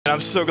I'm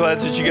so glad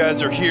that you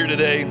guys are here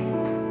today.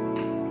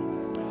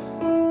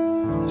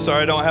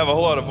 Sorry I don't have a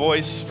whole lot of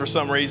voice for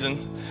some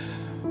reason.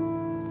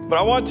 But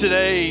I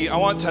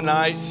want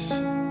tonight's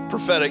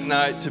prophetic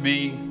night to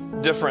be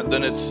different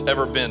than it's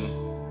ever been.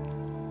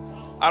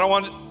 I don't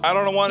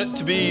want it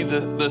to be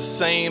the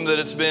same that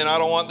it's been. I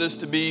don't want this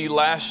to be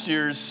last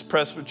year's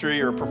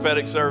presbytery or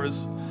prophetic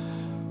service.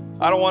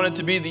 I don't want it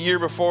to be the year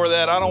before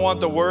that. I don't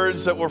want the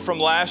words that were from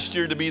last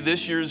year to be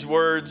this year's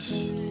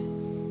words.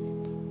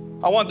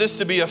 I want this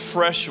to be a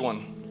fresh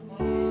one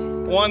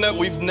that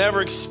we've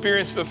never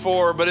experienced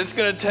before, but it's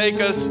going to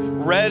take us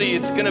ready.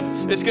 It's going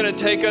to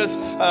take us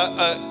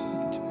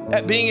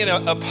being in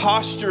a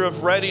posture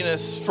of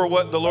readiness for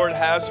what the Lord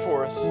has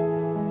for us.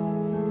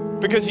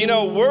 Because,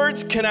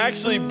 words can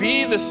actually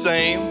be the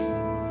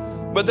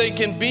same, but they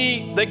can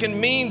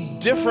mean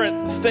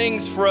different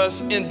things for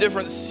us in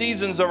different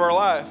seasons of our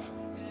life.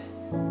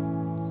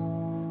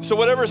 So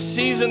whatever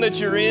season that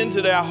you're in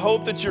today, I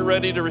hope that you're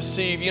ready to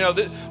receive.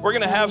 We're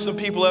going to have some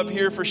people up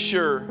here for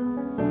sure.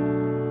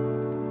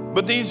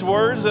 But these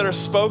words that are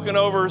spoken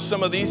over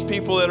some of these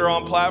people that are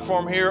on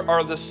platform here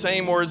are the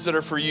same words that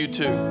are for you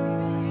too.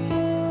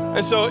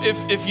 And so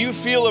if you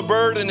feel a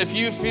burden, if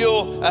you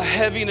feel a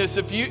heaviness,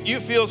 if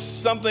you feel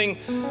something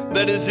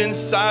that is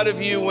inside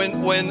of you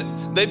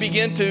when they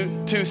begin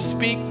to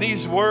speak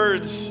these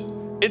words,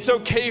 it's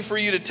okay for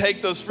you to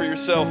take those for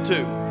yourself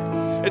too.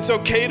 It's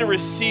okay to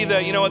receive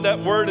that. You know what? That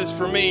word is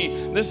for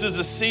me. This is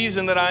the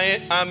season that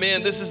I'm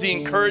in. This is the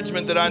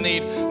encouragement that I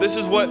need. This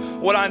is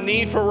what I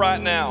need for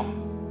right now.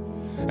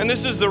 And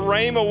this is the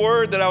rhema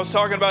word that I was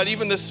talking about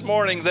even this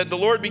morning, that the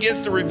Lord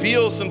begins to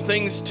reveal some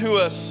things to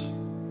us,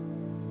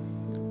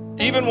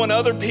 even when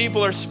other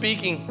people are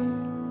speaking.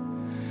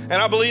 And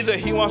I believe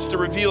that He wants to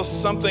reveal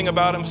something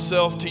about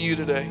Himself to you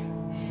today.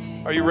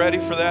 Are you ready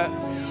for that?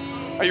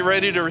 Are you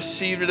ready to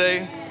receive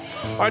today?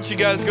 Why don't you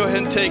guys go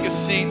ahead and take a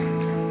seat?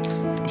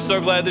 I'm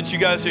so glad that you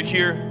guys are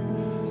here.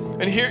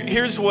 And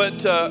here's what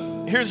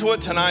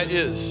tonight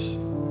is.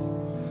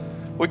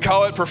 We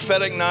call it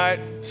prophetic night.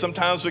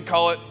 Sometimes we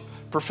call it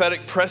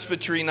prophetic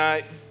presbytery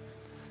night.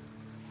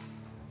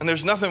 And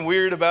there's nothing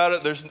weird about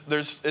it.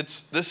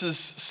 This is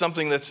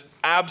something that's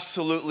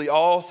absolutely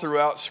all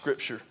throughout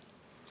Scripture.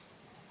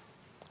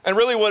 And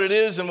really what it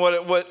is and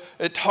what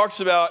it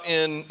talks about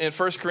in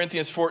 1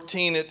 Corinthians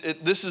 14,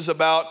 this is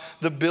about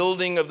the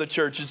building of the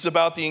church. It's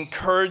about the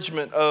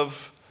encouragement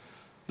of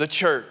the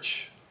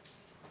church,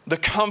 the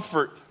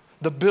comfort,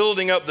 the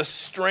building up, the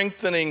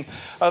strengthening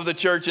of the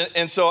church.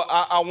 And so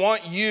I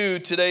want you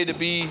today to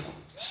be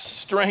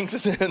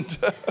strengthened.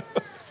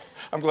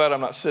 I'm glad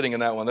I'm not sitting in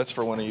that one. That's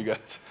for one of you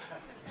guys.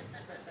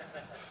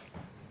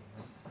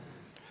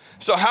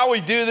 So how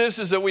we do this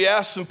is that we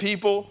ask some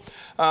people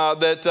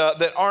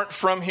that aren't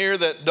from here,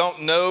 that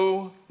don't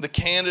know the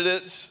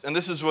candidates. And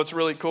this is what's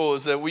really cool,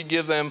 is that we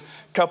give them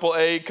couple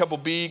A, couple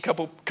B,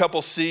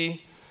 couple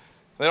C.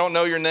 They don't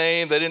know your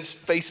name. They didn't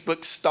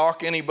Facebook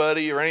stalk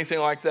anybody or anything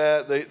like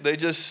that. They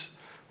just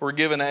were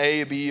given an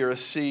A, a B, or a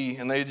C,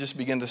 and they just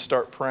begin to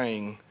start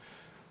praying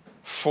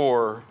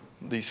for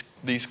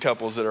these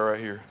couples that are right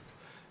here.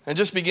 And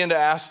just begin to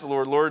ask the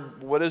Lord,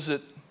 Lord, what is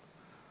it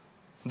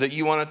that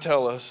you want to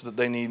tell us that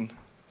they need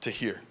to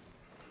hear?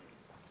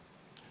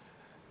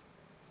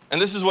 And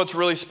this is what's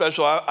really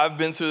special. I've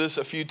been through this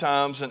a few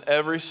times, and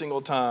every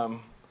single time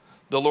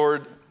the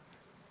Lord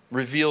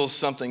reveals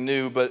something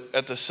new, but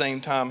at the same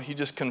time, He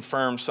just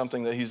confirms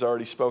something that He's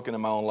already spoken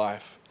in my own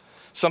life.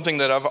 Something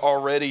that I've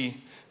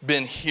already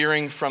been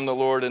hearing from the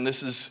Lord, and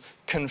this is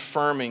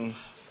confirming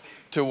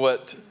to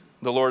what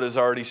the Lord is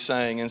already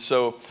saying. And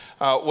so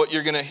what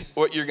you're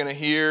gonna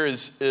hear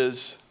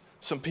is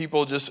some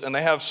people and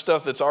they have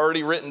stuff that's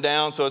already written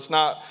down. So it's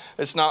not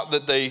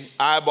that they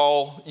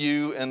eyeball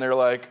you and they're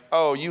like,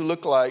 oh, you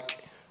look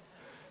like,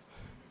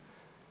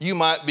 you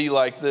might be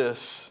like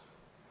this.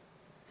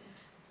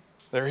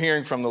 They're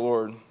hearing from the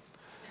Lord.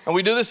 And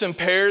we do this in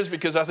pairs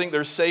because I think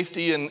there's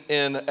safety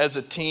in as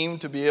a team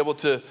to be able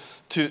to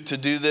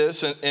do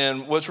this.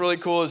 And what's really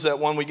cool is that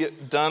when we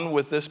get done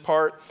with this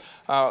part,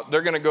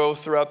 they're going to go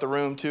throughout the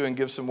room too and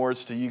give some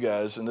words to you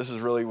guys. And this is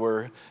really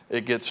where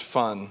it gets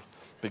fun,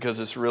 because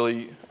it's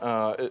really,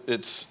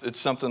 it's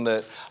something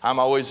that I'm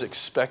always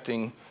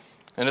expecting.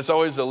 And it's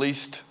always the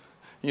least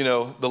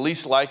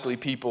likely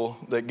people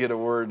that get a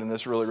word. And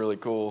it's really, really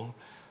cool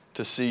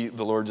to see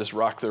the Lord just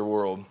rock their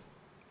world.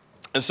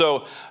 And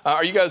so,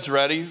 are you guys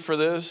ready for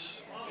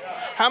this?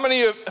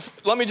 Yeah.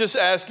 Let me just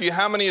ask you,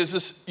 how many is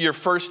this your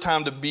first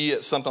time to be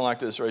at something like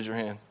this? Raise your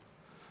hand.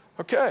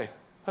 Okay,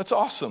 that's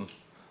awesome.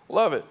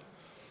 Love it.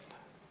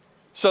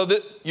 So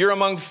you're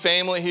among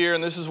family here,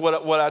 and this is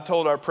what I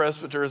told our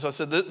presbyters. I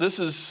said, this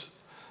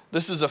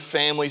is a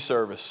family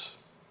service.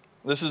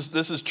 This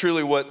is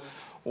truly what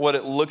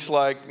it looks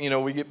like.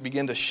 We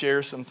begin to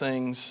share some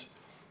things,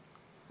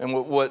 and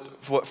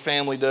what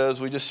family does,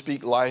 we just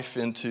speak life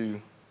into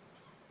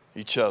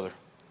each other.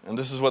 And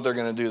this is what they're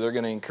going to do. They're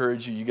going to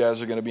encourage you. You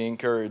guys are going to be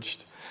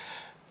encouraged.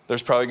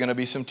 There's probably going to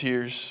be some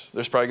tears.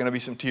 There's probably going to be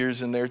some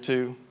tears in there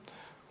too,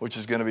 which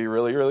is going to be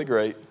really, really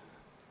great.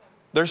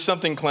 There's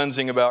something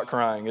cleansing about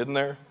crying, isn't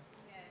there?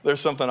 There's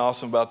something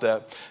awesome about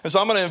that. And so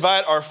I'm going to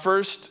invite our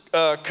first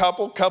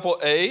couple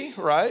A,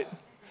 right?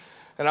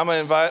 And I'm going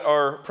to invite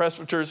our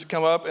presbyters to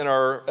come up and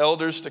our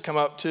elders to come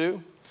up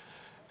too.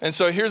 And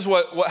so here's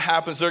what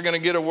happens. They're going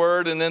to get a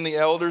word, and then the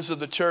elders of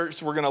the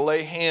church, we're going to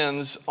lay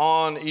hands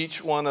on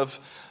each one of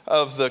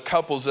the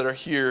couples that are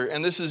here.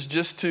 And this is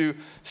just to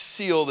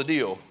seal the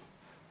deal.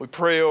 We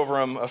pray over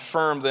them,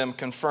 affirm them,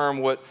 confirm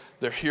what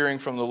they're hearing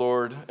from the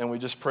Lord, and we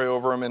just pray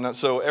over them. And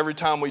so every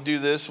time we do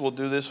this, we'll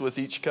do this with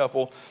each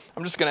couple.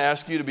 I'm just going to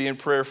ask you to be in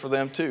prayer for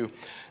them too.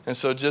 And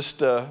so just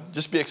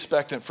be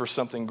expectant for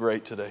something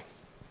great today.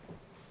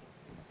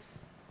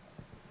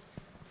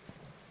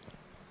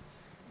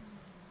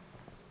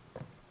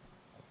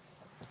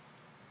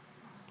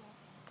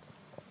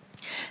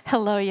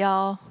 Hello,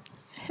 y'all.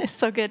 It's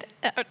so good.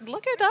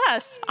 Look at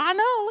us. I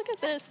know. Look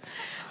at this.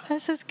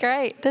 This is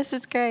great. This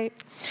is great.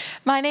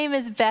 My name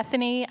is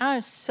Bethany.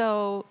 I'm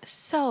so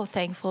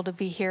thankful to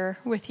be here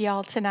with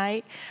y'all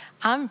tonight.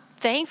 I'm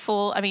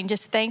thankful. I mean,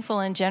 just thankful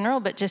in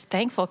general, but just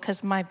thankful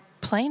because my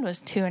plane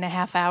was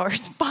 2.5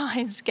 hours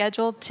behind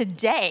schedule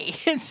today.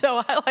 And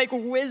so I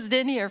whizzed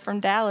in here from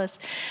Dallas,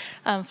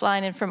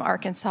 flying in from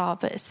Arkansas.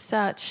 But it's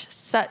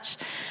such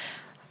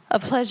a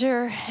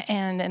pleasure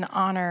and an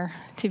honor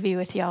to be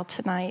with y'all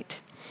tonight.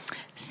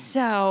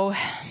 So,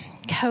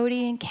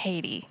 Cody and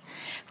Katie,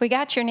 we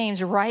got your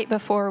names right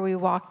before we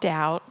walked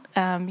out.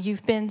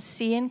 You've been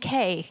C and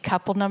K,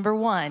 couple number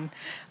one,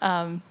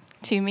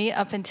 to me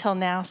up until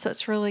now. So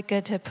it's really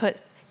good to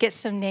get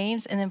some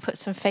names and then put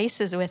some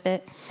faces with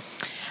it.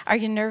 Are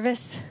you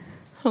nervous?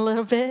 A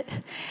little bit.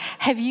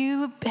 Have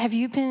you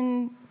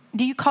been?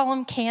 Do you call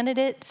them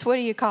candidates? What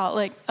do you call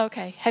it?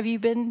 Okay. Have you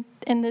been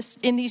in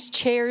these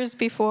chairs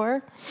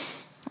before?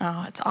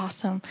 Oh, it's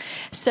awesome.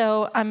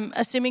 So I'm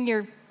assuming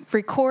you're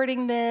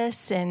recording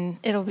this and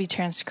it'll be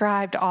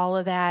transcribed, all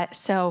of that.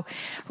 So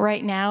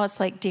right now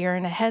it's like deer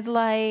in a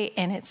headlight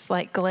and it's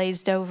like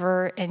glazed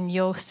over, and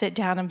you'll sit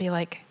down and be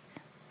like,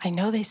 I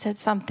know they said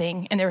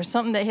something and there was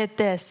something that hit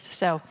this.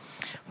 So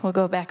we'll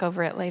go back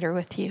over it later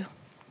with you.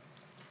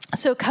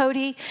 So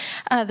Cody,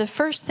 the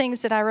first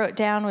things that I wrote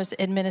down was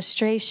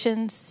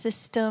administration,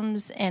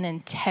 systems, and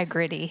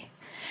integrity.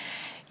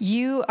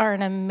 You are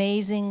an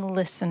amazing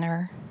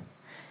listener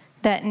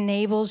that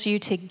enables you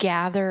to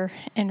gather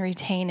and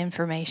retain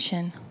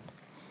information.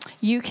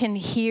 You can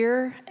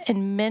hear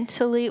and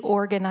mentally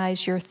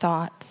organize your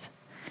thoughts.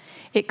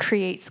 It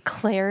creates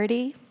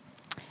clarity,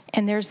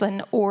 and there's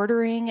an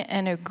ordering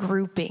and a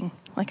grouping.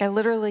 Like I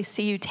literally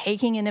see you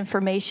taking in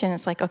information.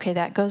 It's like, okay,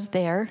 that goes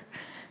there.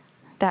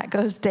 That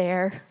goes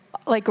there.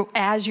 Like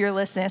as you're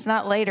listening, it's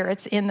not later,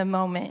 it's in the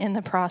moment, in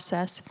the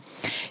process.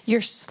 You're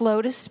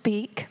slow to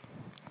speak,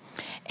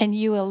 and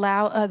you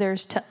allow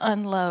others to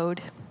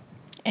unload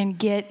and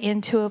get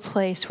into a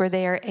place where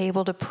they are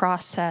able to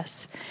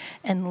process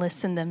and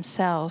listen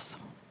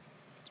themselves.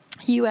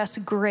 You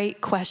ask great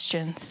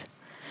questions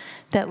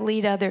that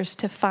lead others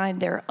to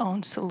find their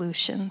own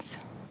solutions.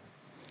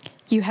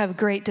 You have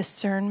great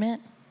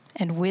discernment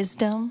and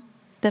wisdom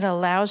that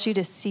allows you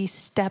to see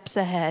steps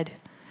ahead.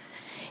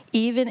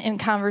 Even in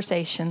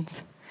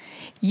conversations,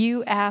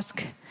 you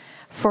ask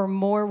for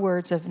more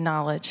words of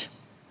knowledge.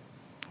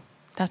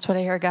 That's what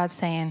I hear God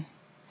saying.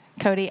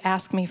 Cody,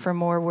 ask me for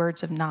more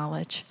words of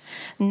knowledge.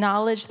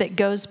 Knowledge that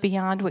goes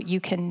beyond what you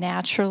can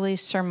naturally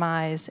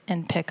surmise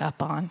and pick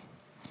up on.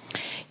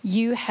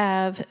 You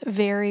have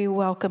very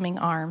welcoming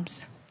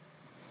arms.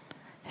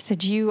 I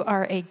said you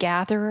are a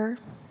gatherer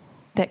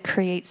that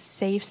creates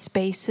safe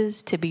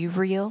spaces to be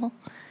real,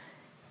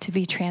 to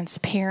be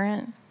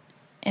transparent,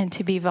 and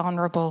to be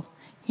vulnerable.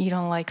 You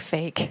don't like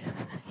fake.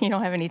 You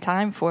don't have any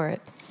time for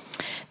it.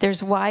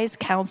 There's wise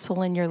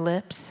counsel in your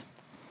lips.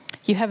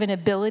 You have an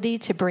ability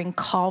to bring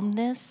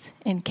calmness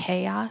in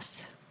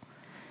chaos,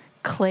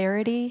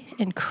 clarity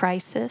in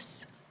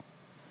crisis.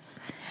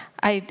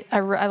 I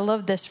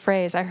love this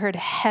phrase. I heard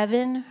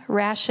heaven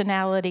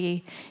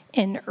rationality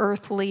in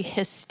earthly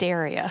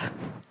hysteria.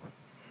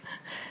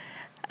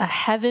 A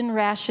heaven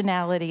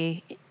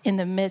rationality in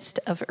the midst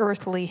of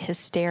earthly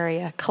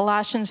hysteria.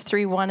 Colossians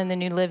 3:1 in the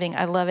New Living,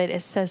 I love it.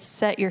 It says,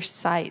 set your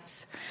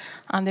sights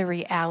on the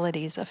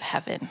realities of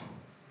heaven.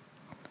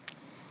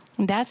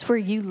 And that's where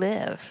you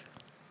live.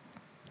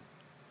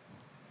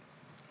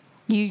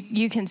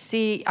 You can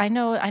see, I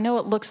know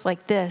it looks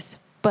like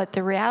this, but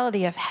the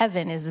reality of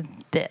heaven is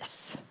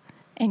this.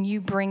 And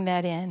you bring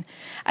that in.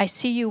 I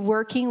see you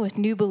working with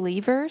new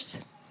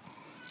believers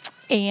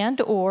and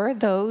or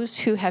those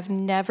who have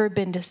never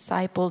been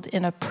discipled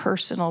in a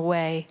personal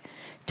way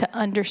to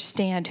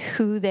understand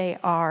who they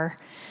are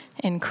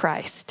in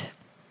Christ.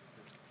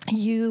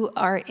 You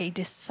are a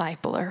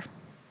discipler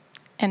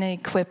and an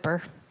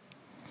equipper.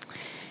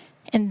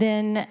 And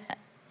then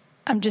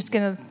I'm just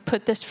going to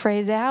put this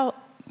phrase out,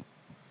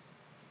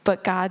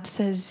 but God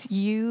says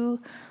you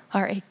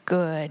are a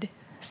good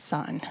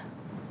son,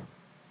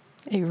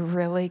 a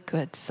really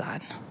good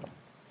son.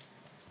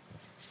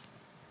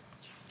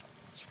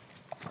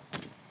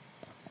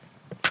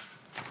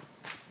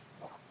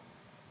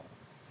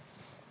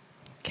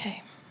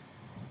 Okay.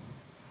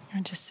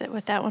 I'll just sit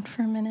with that one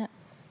for a minute.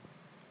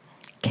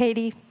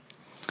 Katie,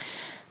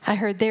 I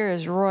heard there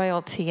is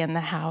royalty in the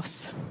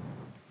house.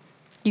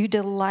 You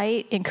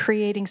delight in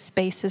creating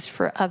spaces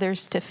for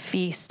others to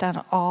feast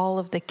on all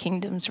of the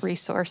kingdom's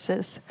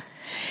resources.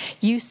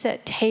 You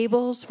set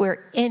tables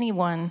where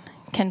anyone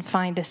can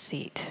find a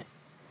seat.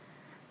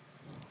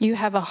 You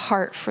have a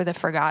heart for the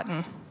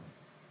forgotten,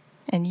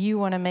 and you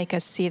want to make a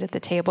seat at the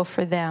table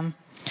for them.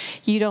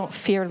 You don't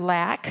fear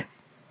lack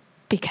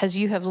because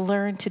you have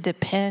learned to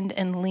depend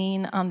and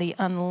lean on the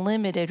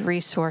unlimited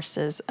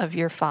resources of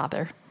your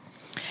Father.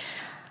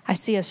 I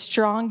see a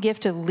strong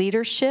gift of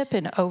leadership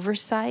and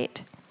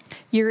oversight.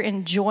 Your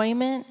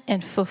enjoyment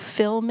and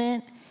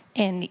fulfillment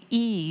and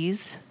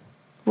ease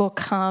will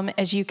come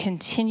as you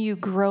continue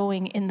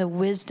growing in the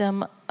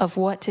wisdom of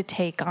what to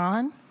take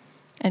on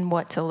and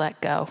what to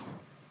let go.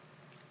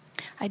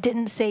 I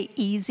didn't say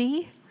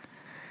easy.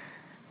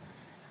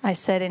 I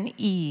said an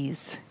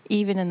ease,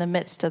 even in the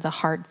midst of the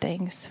hard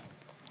things.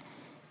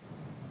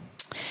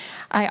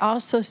 I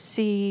also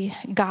see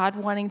God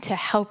wanting to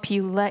help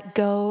you let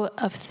go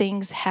of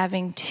things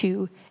having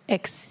to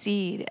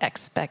exceed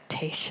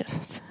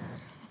expectations.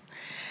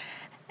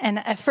 And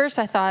at first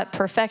I thought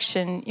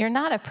perfection, you're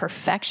not a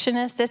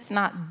perfectionist. It's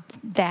not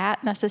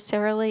that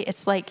necessarily.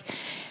 It's like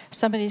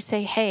somebody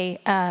say, hey,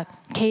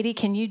 Katie,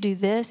 can you do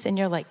this? And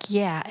you're like,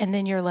 yeah. And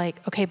then you're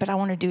like, okay, but I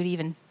want to do it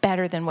even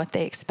better than what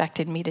they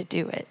expected me to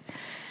do it.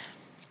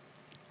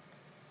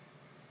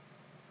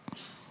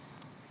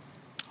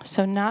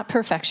 So not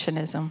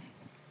perfectionism,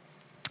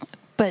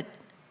 but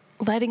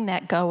letting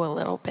that go a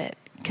little bit,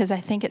 because I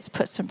think it's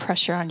put some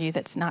pressure on you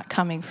that's not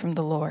coming from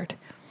the Lord.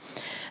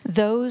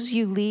 Those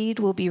you lead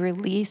will be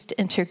released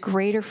into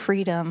greater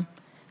freedom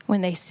when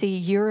they see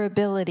your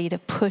ability to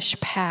push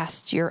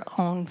past your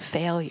own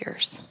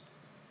failures,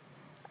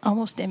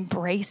 almost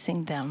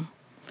embracing them.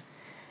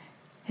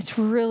 It's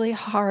really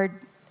hard.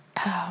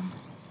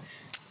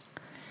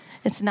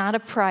 It's not a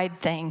pride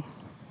thing,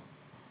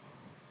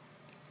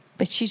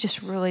 but you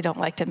just really don't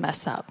like to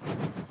mess up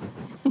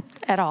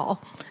at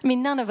all. I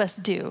mean, none of us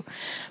do.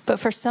 But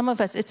for some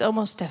of us, it's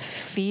almost a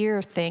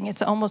fear thing.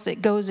 It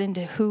goes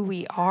into who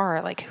we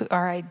are, like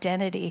our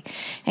identity.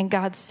 And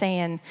God's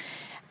saying,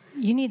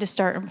 you need to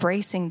start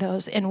embracing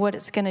those. And what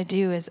it's going to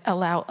do is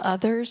allow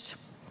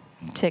others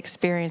to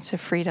experience a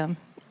freedom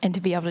and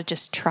to be able to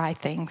just try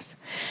things.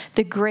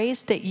 The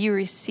grace that you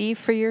receive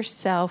for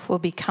yourself will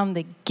become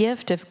the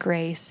gift of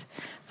grace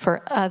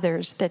for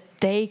others that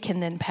they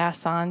can then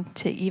pass on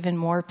to even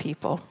more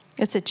people.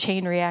 It's a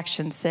chain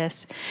reaction,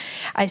 sis.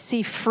 I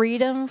see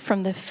freedom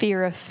from the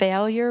fear of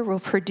failure will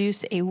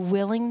produce a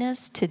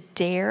willingness to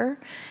dare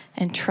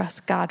and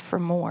trust God for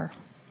more.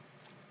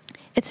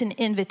 It's an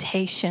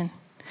invitation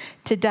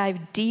to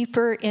dive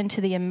deeper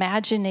into the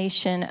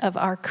imagination of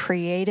our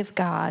creative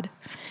God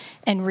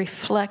and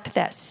reflect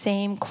that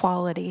same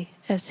quality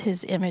as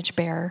his image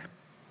bearer.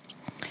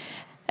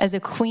 As a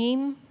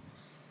queen,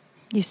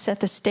 you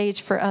set the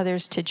stage for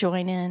others to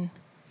join in.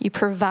 You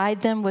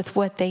provide them with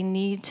what they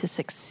need to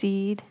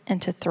succeed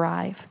and to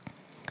thrive.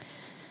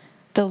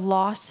 The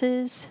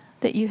losses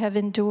that you have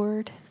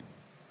endured,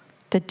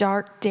 the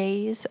dark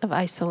days of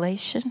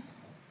isolation,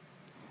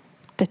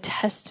 the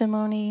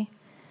testimony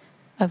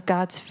of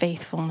God's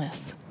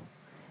faithfulness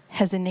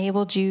has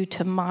enabled you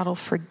to model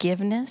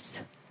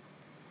forgiveness,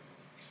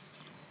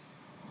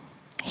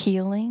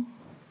 healing,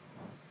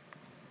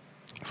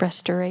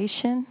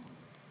 restoration,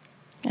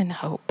 and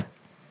hope.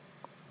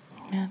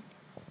 Amen.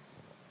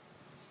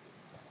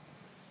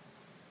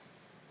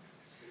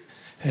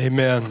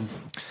 Amen.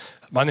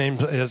 My name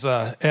is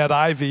Ed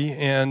Ivy,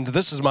 and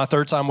this is my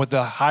third time with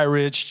the High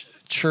Ridge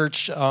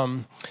Church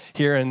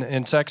here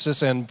in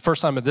Texas, and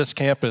first time at this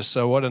campus,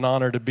 so what an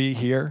honor to be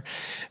here.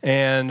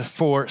 And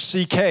for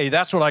CK,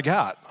 that's what I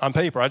got on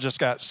paper. I just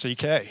got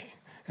CK.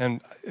 And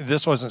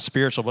this wasn't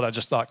spiritual, but I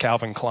just thought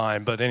Calvin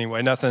Klein. But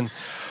anyway, nothing.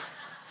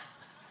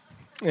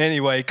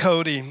 Anyway,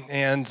 Cody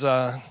and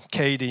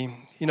Katie,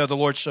 you know, the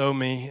Lord showed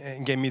me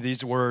and gave me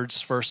these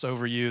words first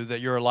over you,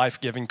 that you're a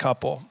life-giving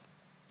couple.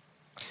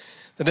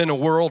 That in a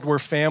world where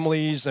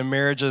families and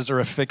marriages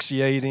are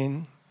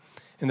asphyxiating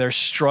and they're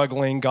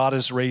struggling, God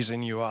is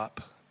raising you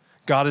up.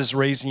 God is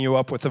raising you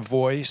up with a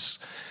voice.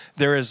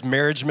 There is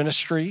marriage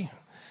ministry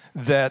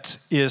that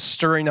is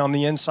stirring on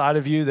the inside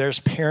of you. There's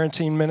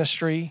parenting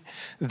ministry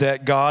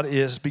that God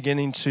is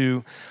beginning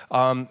to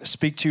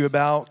speak to you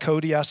about.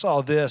 Cody, I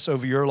saw this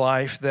over your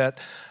life, that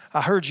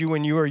I heard you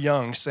when you were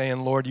young saying,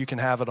 Lord, you can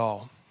have it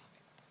all.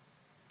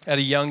 At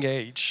a young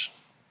age.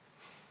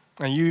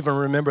 And you even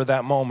remember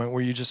that moment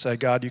where you just said,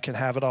 God, you can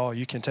have it all.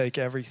 You can take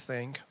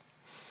everything.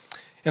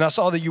 And I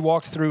saw that you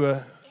walked through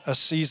a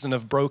season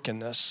of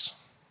brokenness.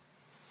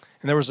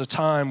 And there was a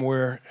time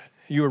where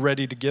you were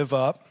ready to give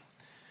up.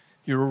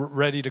 You were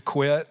ready to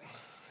quit.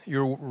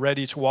 You were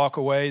ready to walk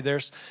away.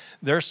 There's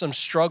some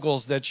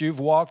struggles that you've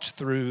walked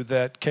through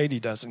that Katie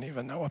doesn't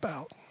even know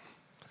about.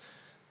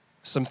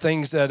 Some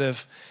things that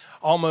have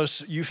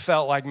almost, you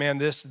felt like, man,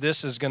 this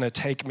is going to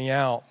take me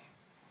out.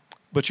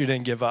 But you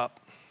didn't give up.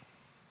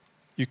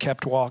 You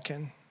kept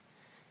walking.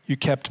 You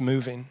kept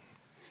moving.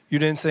 You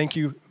didn't think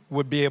you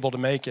would be able to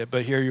make it,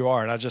 but here you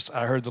are. And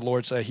I heard the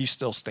Lord say, he's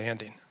still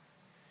standing.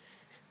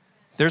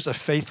 There's a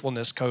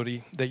faithfulness,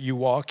 Cody, that you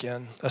walk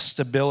in, a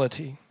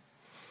stability.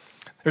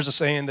 There's a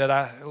saying that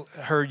I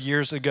heard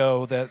years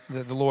ago that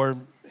the Lord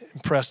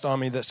impressed on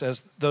me that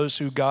says, those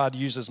who God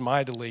uses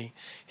mightily,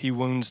 he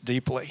wounds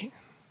deeply.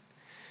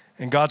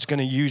 And God's going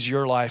to use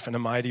your life in a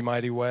mighty,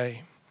 mighty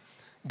way.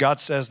 God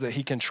says that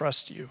he can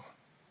trust you,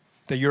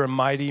 that you're a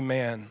mighty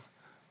man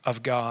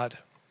of God.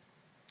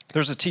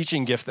 There's a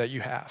teaching gift that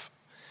you have.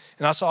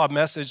 And I saw a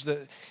message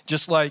that,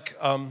 just like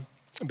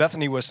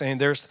Bethany was saying,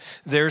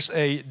 there's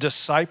a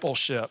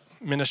discipleship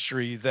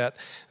ministry that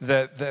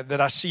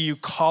I see you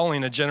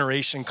calling a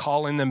generation,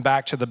 calling them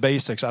back to the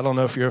basics. I don't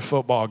know if you're a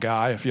football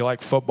guy. If you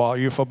like football, are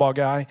you a football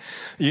guy?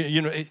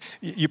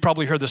 You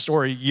probably heard the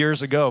story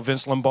years ago,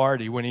 Vince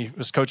Lombardi, when he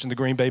was coaching the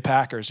Green Bay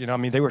Packers.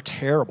 They were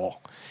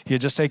terrible. He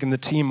had just taken the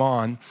team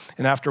on,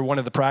 and after one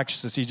of the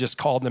practices, he just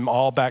called them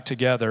all back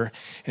together,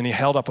 and he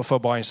held up a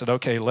football and he said,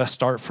 okay, let's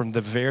start from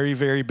the very,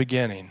 very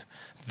beginning.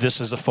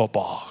 This is a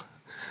football.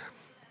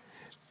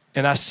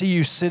 And I see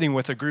you sitting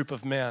with a group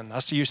of men. I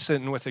see you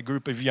sitting with a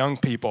group of young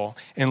people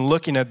and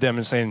looking at them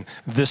and saying,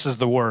 this is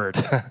the word.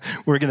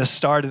 We're going to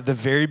start at the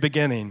very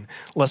beginning.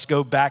 Let's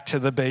go back to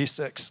the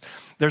basics.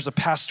 There's a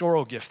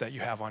pastoral gift that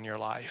you have on your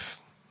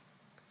life.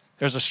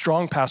 There's a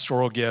strong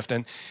pastoral gift,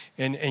 and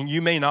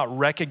you may not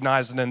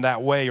recognize it in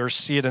that way or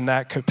see it in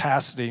that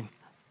capacity.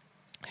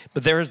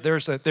 But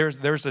there's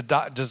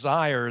a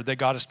desire that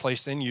God has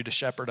placed in you to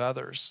shepherd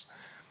others.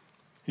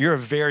 You're a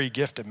very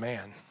gifted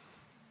man.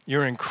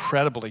 You're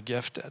incredibly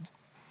gifted.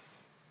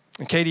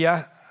 And Katie,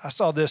 I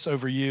saw this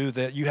over you,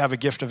 that you have a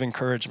gift of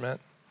encouragement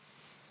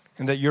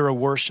and that you're a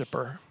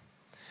worshiper.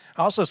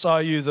 I also saw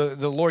you,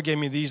 the Lord gave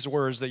me these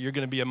words, that you're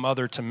going to be a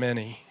mother to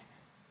many.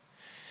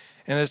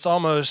 And it's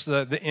almost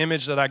the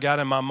image that I got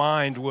in my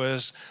mind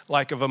was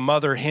like of a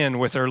mother hen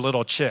with her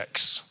little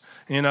chicks.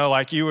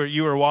 Like you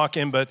were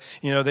walking, but,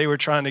 they were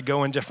trying to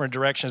go in different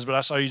directions. But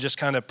I saw you just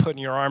kind of putting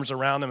your arms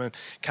around them and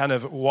kind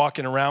of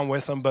walking around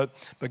with them. But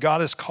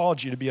God has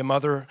called you to be a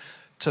mother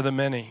to the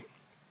many.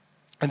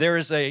 And there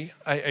is a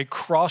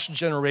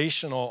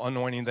cross-generational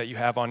anointing that you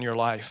have on your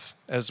life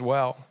as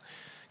well.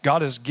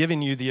 God has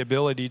given you the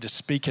ability to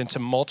speak into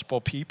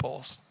multiple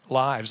people's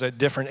lives at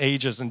different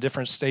ages and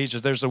different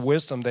stages. There's a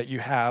wisdom that you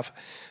have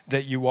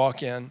that you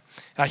walk in.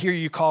 I hear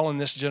you calling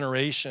this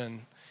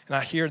generation, and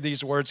I hear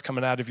these words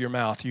coming out of your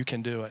mouth. You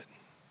can do it.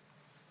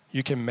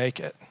 You can make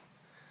it.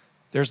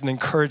 There's an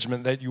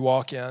encouragement that you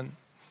walk in.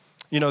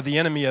 The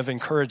enemy of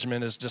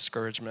encouragement is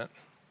discouragement.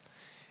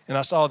 And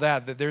I saw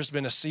that there's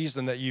been a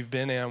season that you've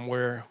been in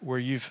where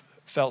you've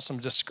felt some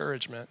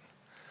discouragement.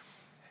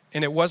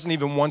 And it wasn't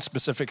even one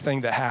specific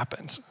thing that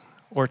happened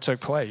or took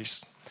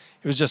place.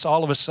 It was just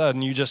all of a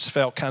sudden you just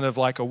felt kind of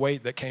like a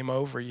weight that came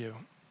over you.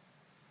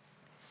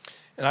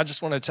 And I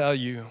just want to tell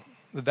you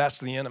that that's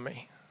the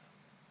enemy.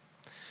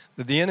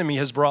 That the enemy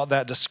has brought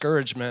that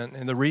discouragement,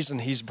 and the reason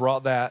he's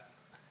brought that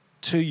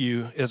to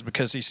you is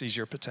because he sees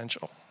your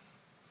potential.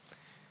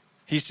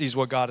 He sees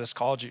what God has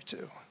called you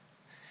to.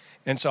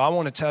 And so I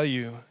want to tell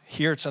you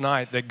here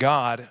tonight that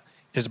God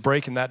is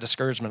breaking that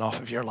discouragement off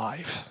of your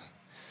life.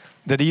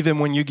 That even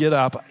when you get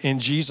up, in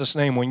Jesus'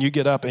 name, when you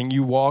get up and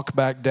you walk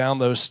back down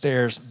those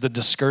stairs, the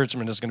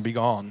discouragement is going to be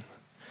gone.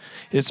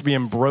 It's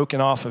being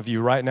broken off of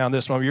you right now in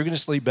this moment. You're going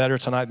to sleep better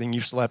tonight than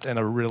you've slept in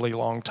a really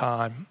long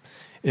time.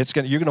 You're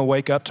going to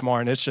wake up tomorrow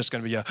and it's just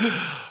going to be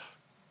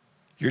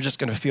you're just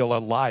going to feel a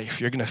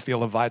life. You're going to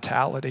feel a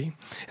vitality.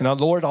 And the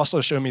Lord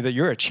also showed me that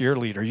you're a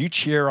cheerleader. You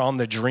cheer on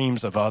the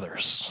dreams of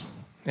others.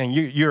 And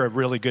you're a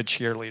really good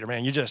cheerleader,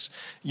 man.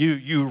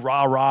 You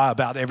rah-rah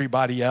about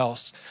everybody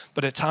else.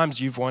 But at times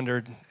you've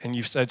wondered and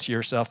you've said to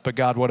yourself, but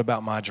God, what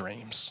about my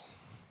dreams?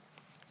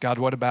 God,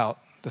 what about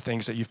the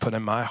things that you've put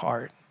in my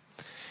heart?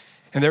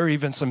 And there are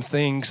even some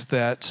things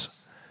that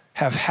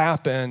have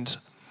happened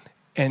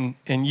and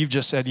you've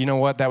just said, you know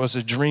what, that was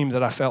a dream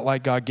that I felt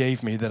like God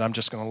gave me that I'm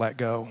just going to let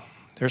go.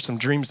 There's some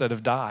dreams that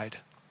have died.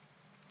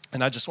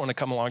 And I just want to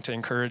come along to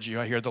encourage you.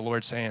 I hear the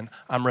Lord saying,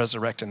 I'm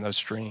resurrecting those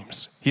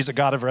dreams. He's a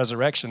God of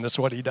resurrection. That's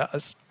what he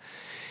does.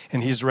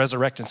 And he's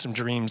resurrecting some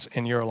dreams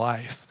in your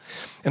life.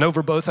 And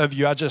over both of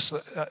you,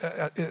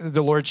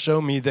 the Lord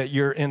showed me that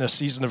you're in a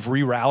season of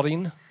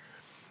rerouting.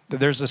 That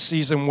there's a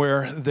season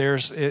where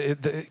there's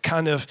it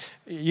kind of,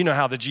 you know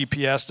how the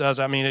GPS does.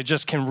 I mean, it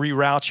just can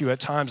reroute you at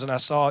times. And I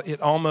saw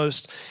it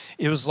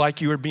was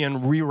like you were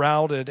being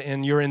rerouted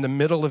and you're in the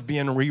middle of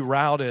being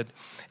rerouted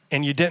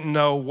and you didn't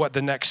know what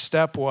the next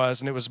step was.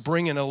 And it was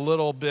bringing a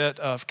little bit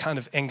of kind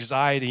of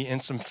anxiety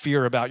and some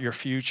fear about your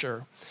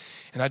future.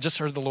 And I just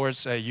heard the Lord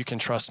say, you can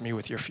trust me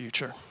with your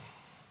future.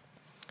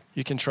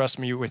 You can trust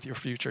me with your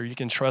future. You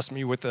can trust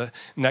me with the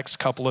next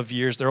couple of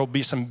years. There will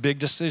be some big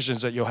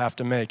decisions that you'll have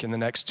to make in the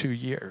next 2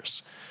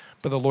 years.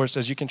 But the Lord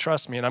says, you can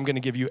trust me, and I'm going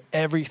to give you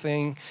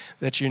everything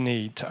that you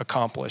need to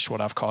accomplish what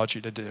I've called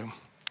you to do.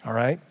 All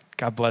right?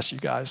 God bless you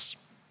guys.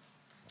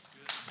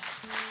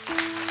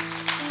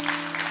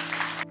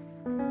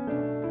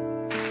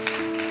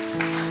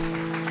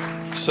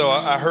 So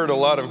I heard a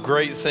lot of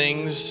great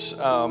things.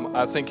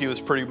 I think he was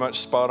pretty much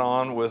spot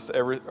on with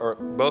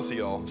both of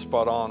y'all,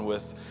 spot on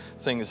with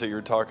things that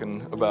you're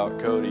talking about,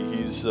 Cody.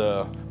 He's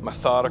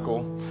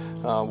methodical.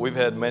 We've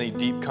had many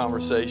deep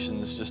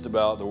conversations just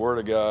about the Word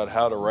of God,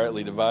 how to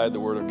rightly divide the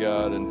Word of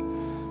God,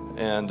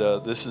 and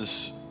this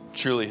is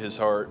truly his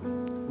heart,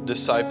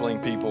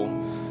 discipling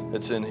people.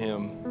 It's in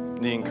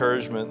him. The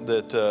encouragement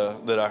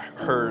that I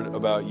heard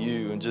about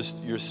you and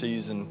just your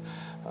season.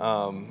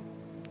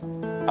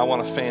 I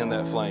want to fan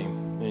that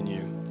flame in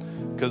you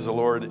because the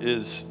Lord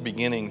is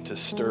beginning to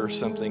stir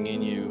something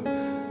in you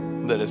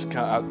that is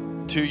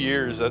 2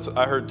 years.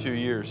 I heard 2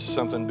 years.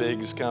 Something big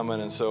is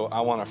coming, and so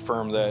I want to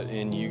affirm that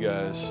in you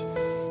guys.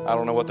 I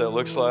don't know what that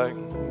looks like,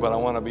 but I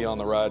want to be on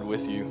the ride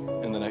with you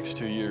in the next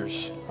 2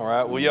 years. All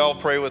right? Will y'all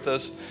pray with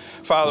us?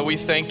 Father, we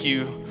thank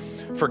you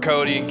for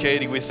Cody and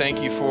Katie. We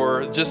thank you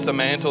for just the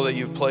mantle that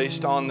you've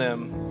placed on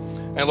them.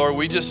 And Lord,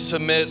 we just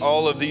submit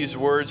all of these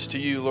words to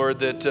you, Lord,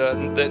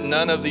 that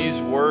none of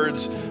these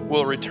words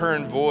will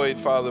return void,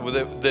 Father,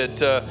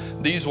 that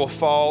these will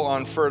fall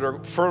on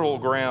fertile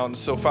ground.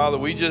 So, Father,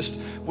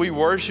 we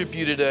worship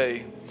you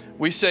today.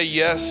 We say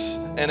yes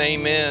and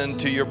amen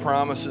to your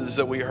promises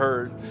that we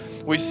heard.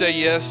 We say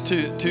yes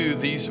to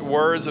these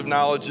words of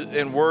knowledge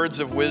and words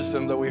of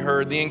wisdom that we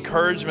heard, the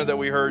encouragement that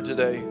we heard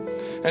today.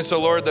 And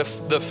so, Lord, the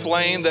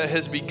flame that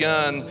has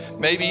begun,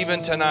 maybe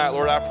even tonight,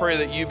 Lord, I pray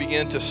that you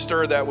begin to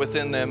stir that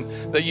within them,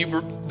 that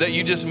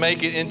you just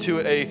make it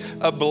into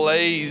a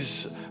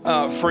blaze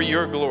for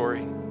your glory.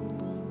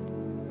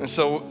 And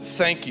so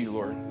thank you,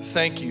 Lord.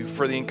 Thank you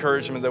for the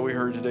encouragement that we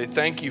heard today.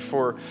 Thank you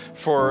for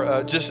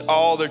just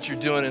all that you're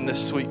doing in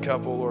this sweet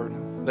couple, Lord.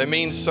 They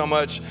mean so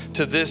much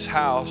to this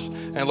house.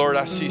 And Lord,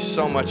 I see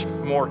so much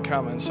more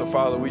coming. So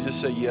Father, we just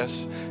say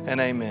yes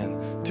and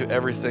amen to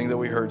everything that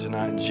we heard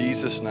tonight in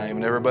Jesus' name.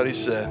 And everybody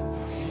said,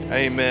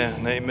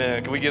 amen,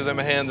 amen. Can we give them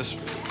a hand this?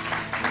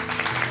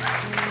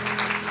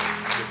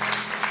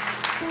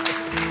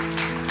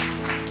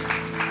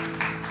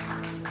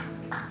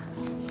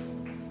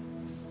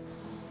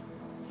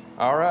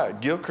 All right,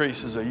 Gill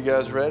Creases, are you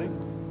guys ready?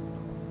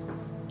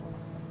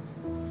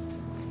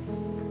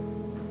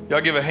 Y'all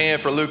give a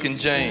hand for Luke and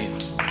Jane.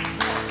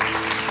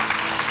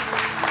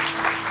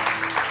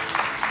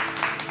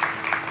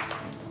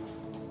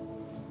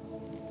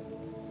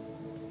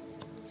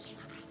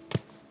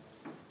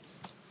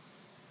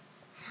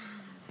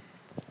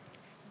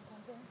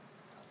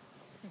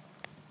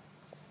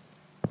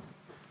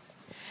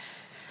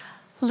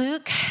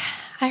 Luke,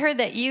 I heard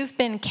that you've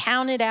been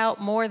counted out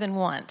more than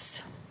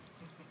once.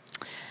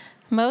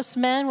 Most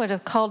men would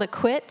have called it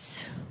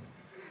quits.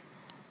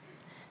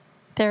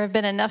 There have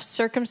been enough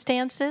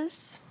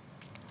circumstances,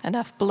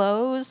 enough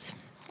blows,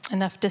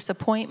 enough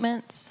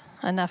disappointments,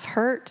 enough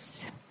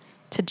hurts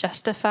to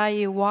justify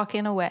you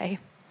walking away.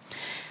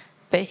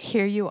 But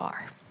here you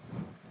are.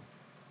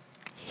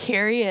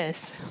 Here he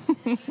is.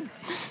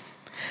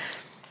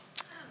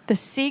 The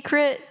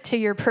secret to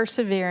your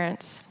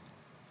perseverance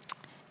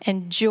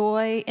and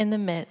joy in the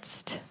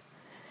midst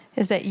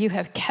is that you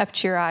have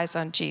kept your eyes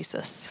on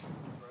Jesus.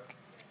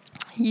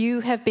 You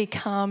have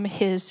become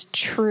his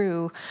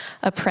true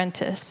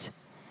apprentice.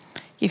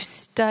 You've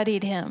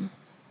studied him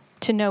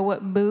to know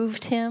what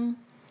moved him,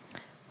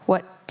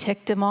 what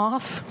ticked him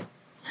off,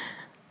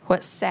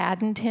 what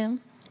saddened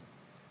him,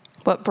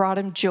 what brought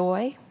him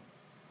joy,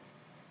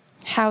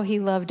 how he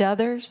loved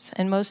others,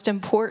 and most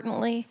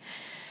importantly,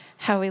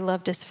 how he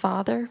loved his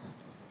Father,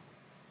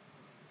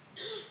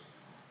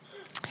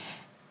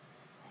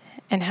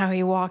 and how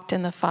he walked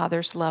in the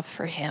Father's love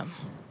for him.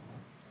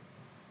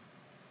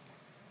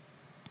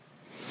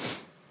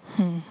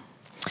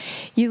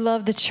 You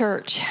love the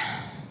church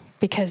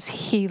because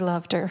he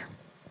loved her.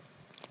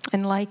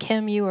 And like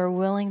him, you are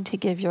willing to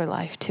give your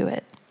life to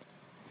it.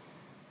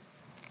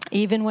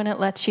 Even when it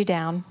lets you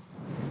down.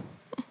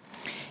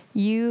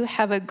 You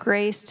have a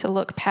grace to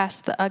look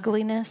past the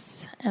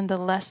ugliness and the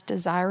less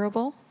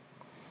desirable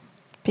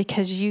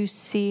because you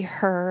see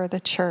her, the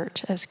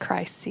church, as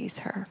Christ sees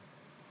her.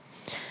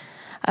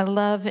 I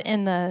love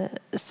in the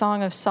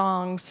Song of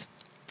Songs,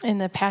 in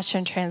the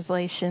Passion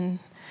Translation,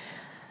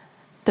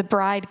 the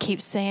bride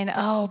keeps saying,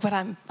 "Oh, but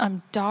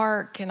I'm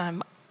dark and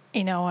I'm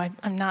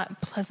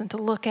not pleasant to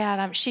look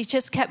at." She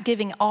just kept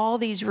giving all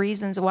these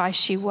reasons why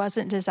she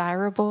wasn't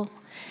desirable,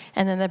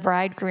 and then the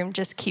bridegroom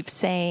just keeps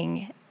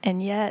saying,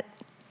 "And yet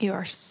you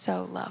are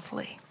so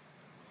lovely."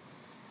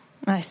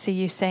 And I see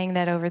you saying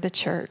that over the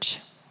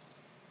church.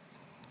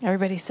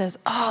 Everybody says,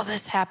 "Oh,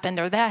 this happened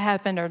or that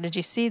happened or did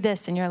you see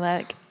this?" And you're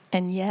like,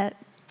 "And yet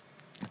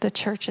the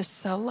church is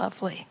so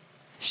lovely."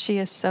 She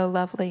is so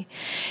lovely.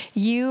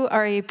 You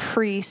are a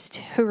priest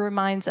who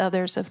reminds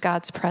others of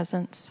God's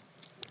presence,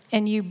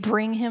 and you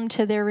bring him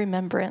to their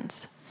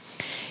remembrance.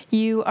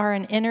 You are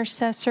an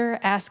intercessor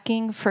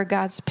asking for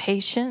God's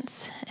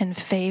patience and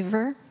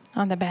favor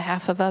on the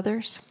behalf of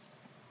others.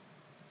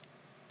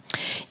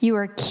 You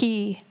are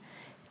key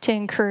to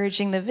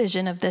encouraging the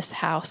vision of this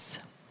house,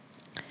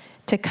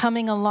 to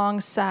coming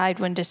alongside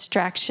when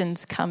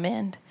distractions come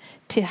in,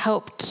 to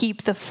help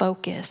keep the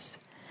focus.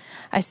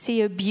 I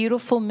see a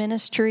beautiful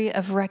ministry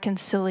of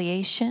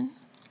reconciliation,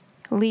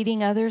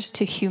 leading others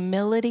to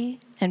humility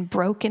and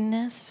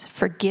brokenness,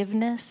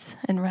 forgiveness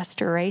and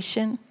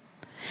restoration.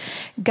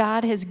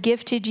 God has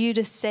gifted you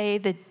to say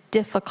the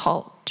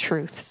difficult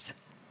truths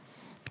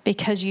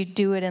because you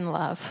do it in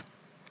love.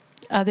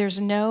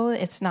 Others know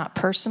it's not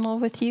personal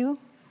with you.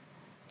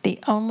 The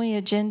only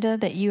agenda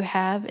that you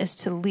have is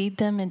to lead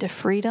them into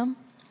freedom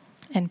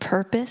and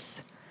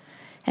purpose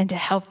and to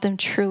help them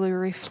truly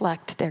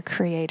reflect their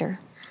Creator.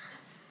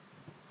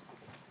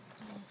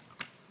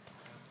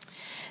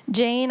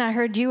 Jane, I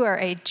heard you are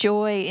a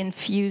joy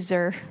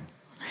infuser.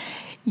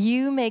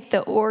 You make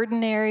the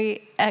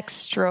ordinary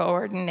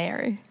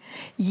extraordinary.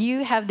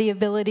 You have the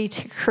ability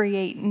to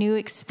create new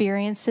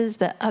experiences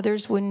that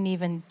others wouldn't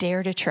even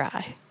dare to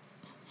try.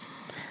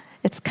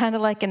 It's kind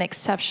of like an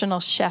exceptional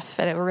chef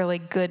at a really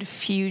good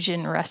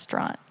fusion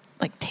restaurant.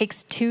 Like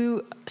takes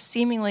two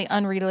seemingly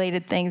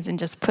unrelated things and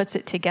just puts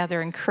it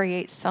together and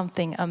creates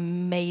something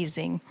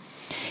amazing.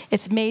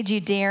 It's made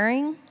you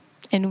daring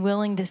and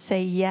willing to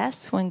say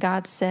yes when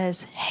God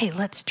says, hey,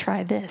 let's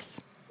try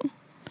this.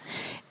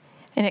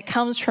 And it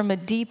comes from a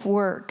deep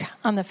work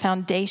on the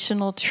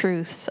foundational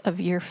truths of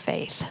your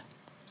faith.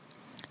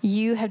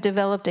 You have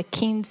developed a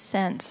keen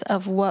sense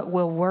of what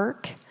will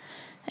work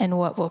and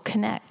what will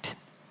connect.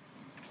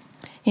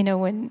 You know,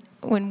 when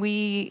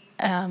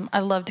I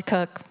love to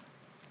cook,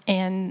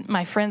 and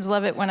my friends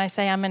love it when I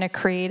say I'm in a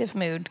creative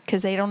mood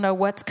because they don't know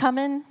what's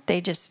coming.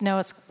 They just know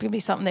it's going to be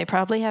something they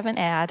probably haven't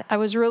had. I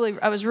was really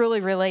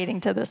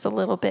relating to this a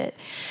little bit,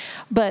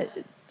 but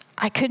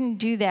I couldn't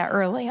do that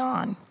early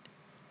on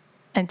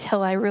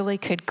until I really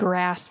could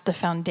grasp the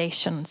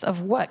foundations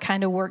of what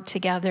kind of worked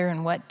together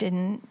and what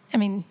didn't. I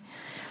mean,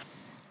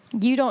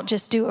 you don't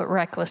just do it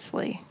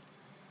recklessly.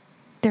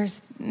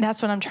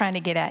 That's what I'm trying to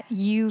get at.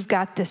 You've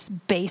got this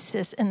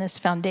basis and this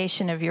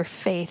foundation of your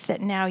faith that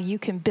now you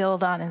can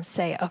build on and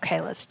say, okay,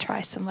 let's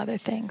try some other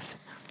things.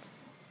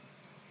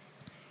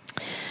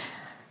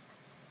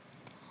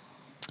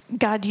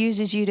 God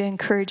uses you to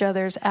encourage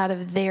others out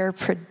of their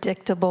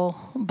predictable,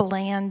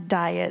 bland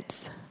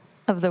diets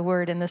of the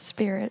Word and the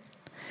Spirit.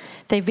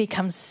 They've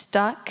become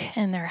stuck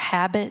in their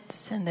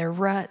habits and their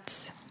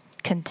ruts,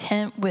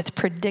 content with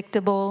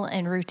predictable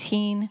and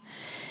routine.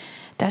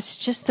 That's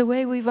just the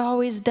way we've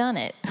always done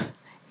it.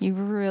 You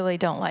really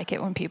don't like it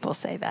when people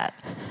say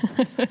that.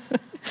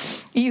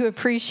 You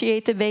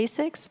appreciate the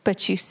basics,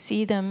 but you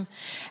see them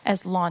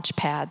as launch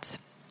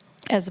pads,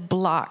 as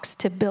blocks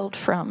to build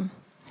from.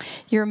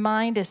 Your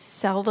mind is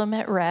seldom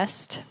at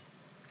rest.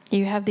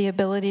 You have the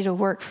ability to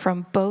work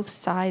from both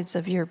sides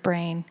of your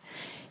brain.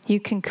 You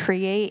can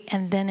create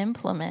and then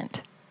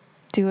implement.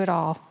 Do it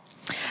all.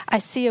 I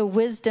see a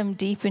wisdom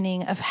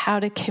deepening of how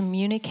to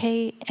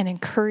communicate and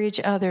encourage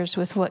others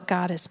with what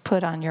God has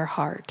put on your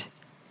heart.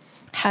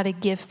 How to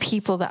give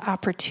people the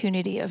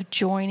opportunity of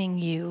joining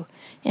you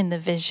in the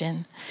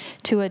vision,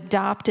 to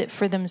adopt it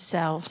for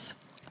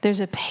themselves. There's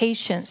a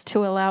patience to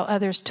allow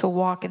others to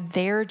walk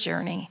their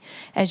journey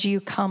as you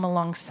come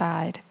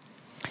alongside.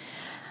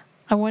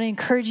 I want to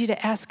encourage you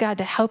to ask God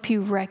to help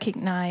you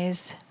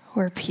recognize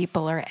where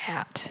people are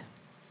at,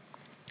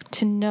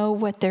 to know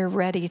what they're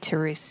ready to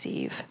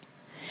receive.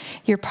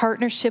 Your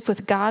partnership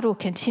with God will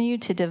continue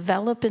to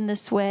develop in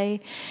this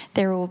way.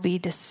 There will be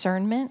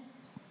discernment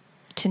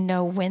to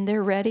know when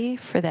they're ready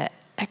for that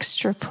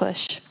extra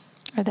push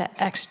or that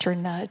extra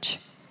nudge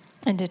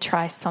and to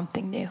try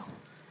something new.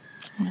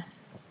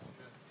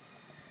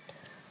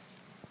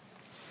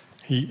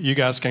 You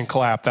guys can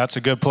clap. That's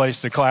a good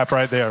place to clap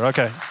right there.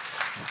 Okay.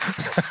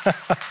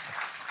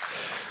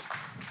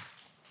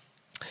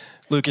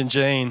 Luke and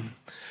Jane,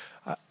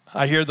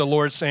 I hear the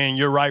Lord saying,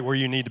 you're right where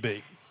you need to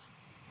be.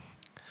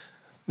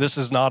 This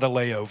is not a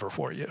layover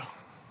for you.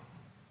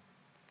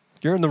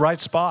 You're in the right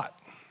spot.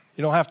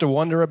 You don't have to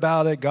wonder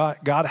about it.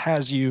 God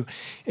has you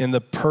in the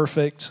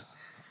perfect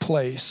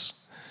place.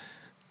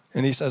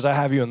 And he says, I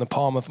have you in the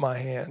palm of my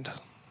hand.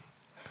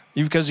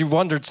 Because you've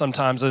wondered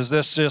sometimes, is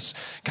this just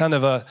kind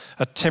of a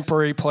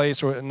temporary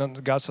place? Where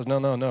God says,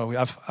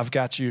 no, I've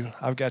got you.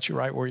 I've got you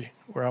right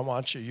where I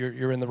want you.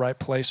 You're in the right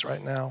place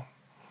right now.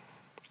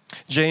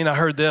 Jane, I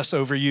heard this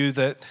over you,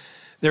 that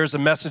there's a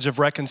message of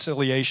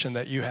reconciliation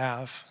that you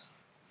have.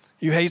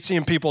 You hate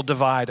seeing people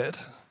divided.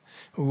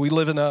 We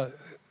live in a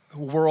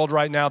world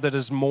right now that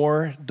is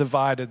more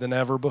divided than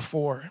ever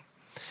before.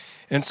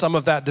 And some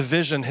of that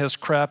division has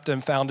crept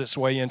and found its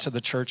way into the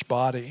church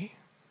body.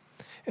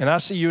 And I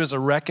see you as a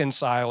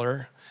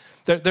reconciler.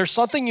 There's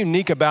something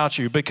unique about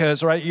you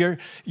because, right,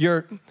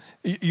 you're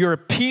a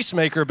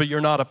peacemaker, but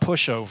you're not a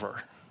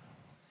pushover.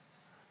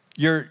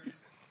 You're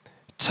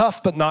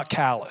tough, but not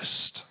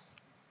calloused.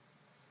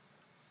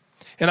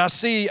 And I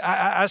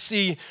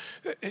see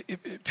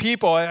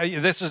people,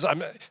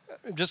 I'm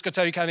just going to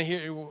tell you kind of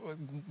here,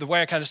 the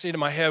way I kind of see it in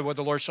my head, what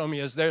the Lord showed me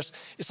is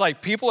it's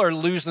like people are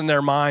losing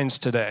their minds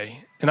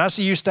today. And I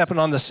see you stepping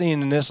on the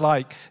scene and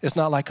it's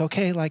not like,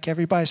 okay, like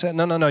everybody said,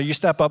 no. You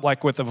step up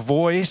like with a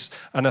voice,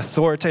 an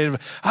authoritative,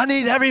 I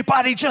need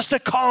everybody just to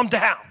calm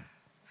down.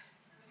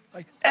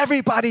 Like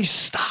everybody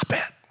stop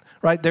it,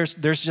 right? There's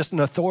just an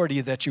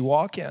authority that you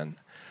walk in.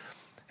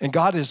 And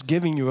God is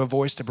giving you a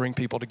voice to bring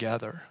people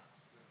together.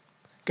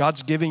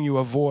 God's giving you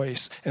a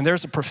voice, and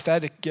there's a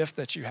prophetic gift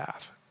that you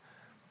have.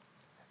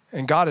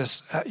 And God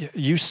is,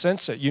 you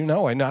sense it, you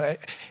know it.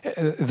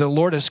 The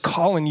Lord is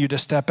calling you to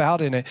step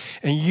out in it,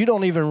 and you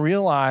don't even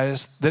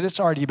realize that it's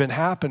already been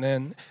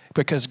happening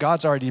because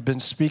God's already been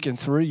speaking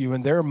through you.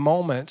 And there are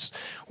moments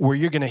where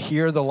you're going to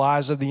hear the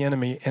lies of the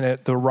enemy, and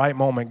at the right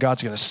moment,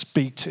 God's going to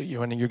speak to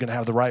you, and you're going to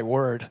have the right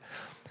word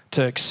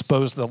to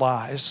expose the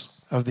lies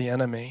of the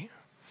enemy.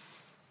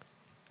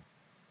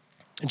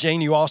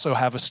 Jane, you also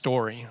have a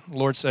story. The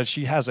Lord said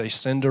she has a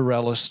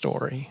Cinderella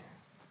story.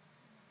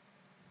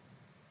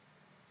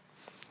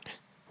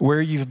 Where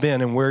you've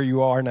been and where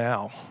you are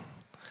now,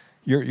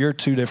 you're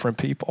two different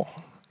people.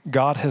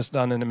 God has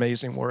done an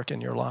amazing work in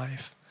your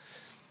life.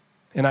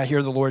 And I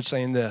hear the Lord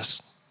saying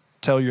this: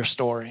 tell your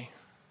story.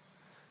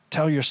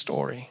 Tell your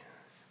story.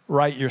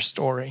 Write your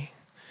story.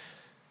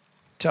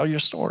 Tell your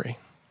story.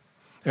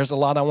 There's a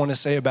lot I want to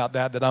say about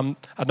that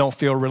I don't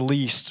feel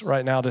released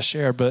right now to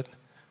share, but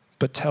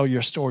tell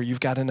your story.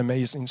 You've got an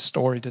amazing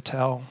story to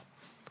tell.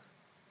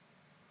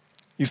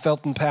 You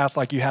felt in the past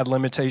like you had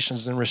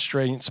limitations and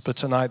restraints, but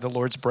tonight the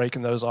Lord's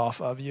breaking those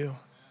off of you.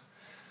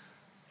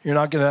 You're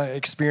not going to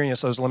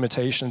experience those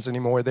limitations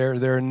anymore.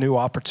 There are new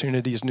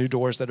opportunities, new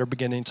doors that are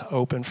beginning to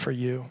open for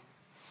you.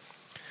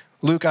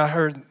 Luke, I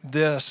heard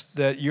this,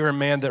 that you're a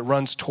man that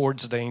runs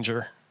towards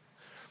danger.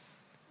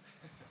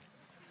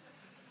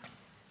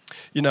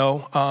 You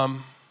know, a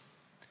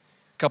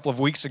couple of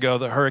weeks ago,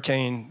 the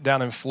hurricane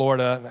down in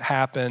Florida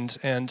happened,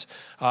 and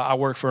I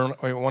work for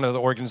one of the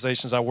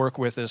organizations I work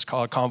with is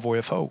called Convoy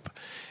of Hope.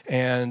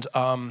 And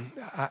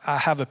I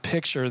have a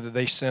picture that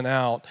they sent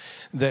out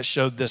that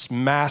showed this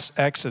mass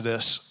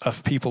exodus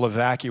of people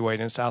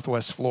evacuating in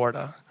Southwest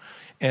Florida.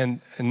 And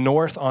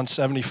north on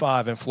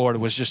 75 in Florida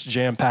was just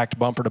jam-packed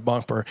bumper to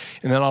bumper.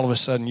 And then all of a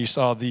sudden you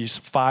saw these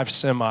 5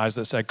 semis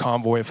that said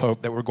Convoy of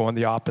Hope that were going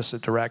the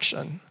opposite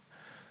direction.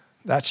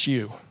 That's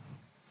you.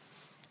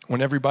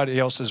 When everybody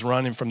else is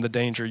running from the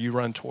danger, you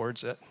run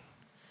towards it.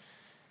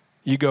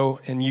 You go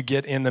and you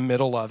get in the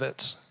middle of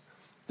it.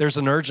 There's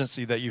an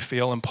urgency that you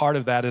feel, and part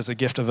of that is a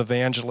gift of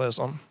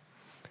evangelism.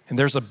 And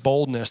there's a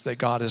boldness that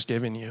God has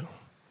given you.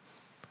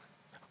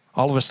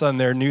 All of a sudden,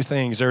 there are new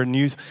things. There are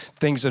new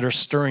things that are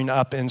stirring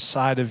up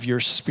inside of your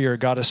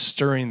spirit. God is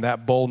stirring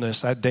that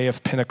boldness, that day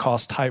of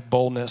Pentecost type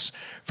boldness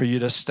for you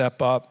to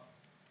step up.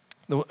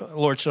 The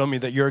Lord showed me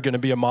that you're going to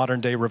be a modern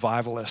day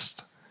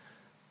revivalist.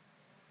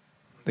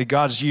 That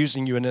God's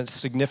using you in a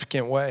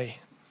significant way.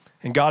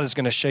 And God is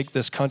going to shake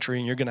this country,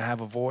 and you're going to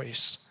have a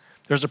voice.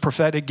 There's a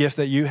prophetic gift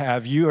that you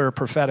have. You are a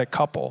prophetic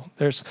couple.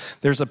 There's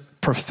a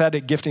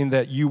prophetic gifting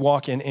that you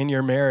walk in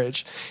your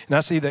marriage. And I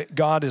see that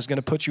God is going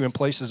to put you in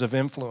places of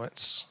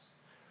influence.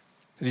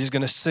 That He's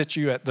going to sit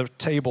you at the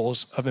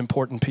tables of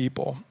important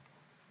people.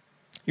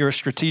 You're a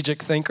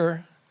strategic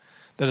thinker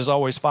that is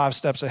always 5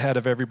 steps ahead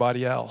of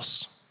everybody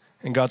else.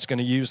 And God's going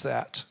to use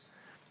that.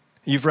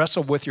 You've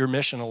wrestled with your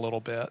mission a little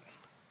bit,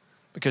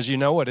 because you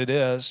know what it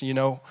is, you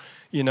know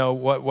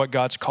what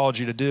God's called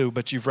you to do,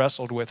 but you've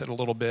wrestled with it a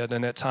little bit,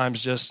 and at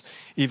times just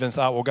even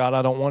thought, well, God,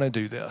 I don't want to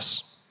do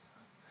this.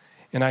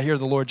 And I hear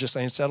the Lord just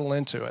saying, settle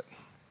into it.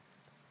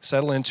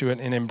 Settle into it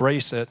and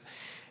embrace it.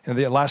 And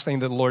the last thing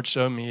that the Lord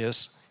showed me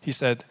is, he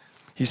said,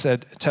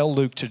 tell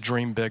Luke to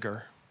dream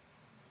bigger.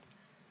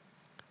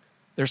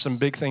 There's some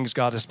big things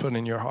God has put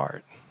in your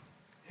heart.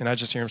 And I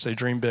just hear him say,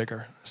 dream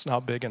bigger. It's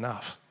not big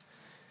enough.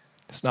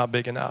 It's not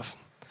big enough.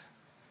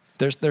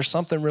 There's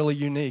something really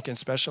unique and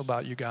special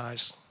about you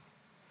guys.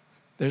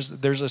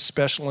 There's a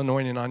special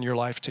anointing on your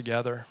life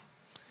together.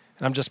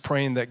 And I'm just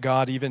praying that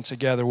God, even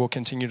together, will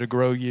continue to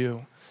grow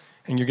you.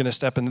 And you're going to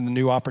step into the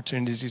new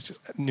opportunities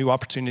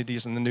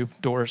and the new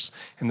doors,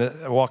 and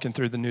walking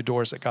through the new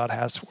doors that God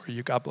has for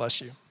you. God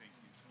bless you.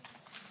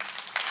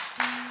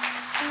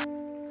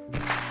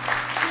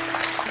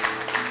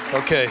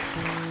 Okay.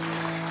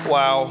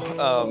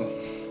 Wow.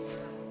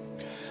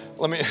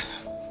 Let me...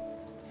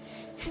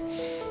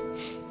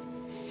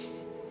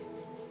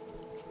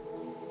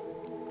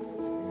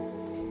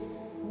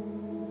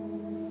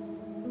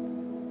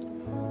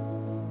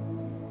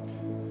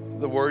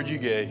 The word you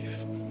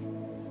gave,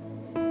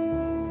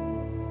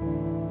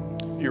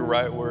 you're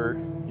right where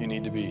you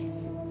need to be.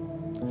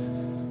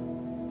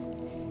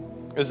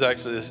 It's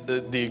actually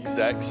the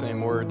exact same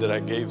word that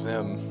I gave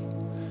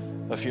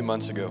them a few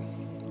months ago,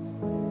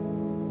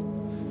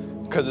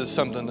 because it's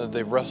something that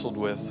they've wrestled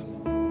with.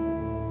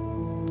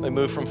 They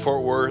moved from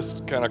Fort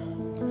Worth, kind of,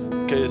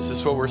 okay, is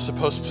this what we're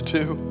supposed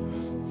to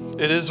do?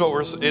 It is what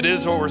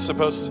we're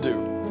supposed to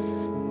do.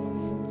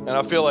 And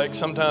I feel like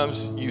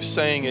sometimes you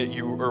saying it,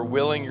 you are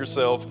willing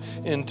yourself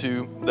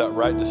into that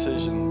right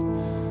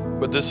decision.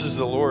 But this is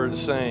the Lord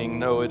saying,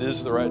 no, it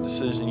is the right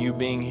decision. You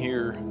being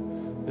here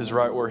is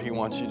right where He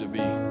wants you to be.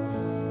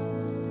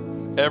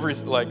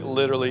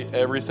 Literally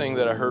everything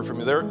that I heard from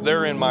you,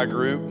 they're in my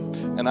group,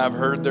 and I've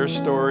heard their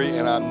story,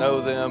 and I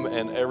know them,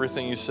 and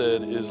everything you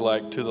said is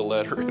like to the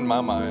letter in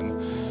my mind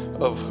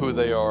of who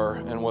they are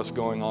and what's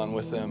going on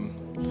with them.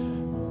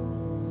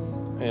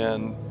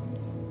 And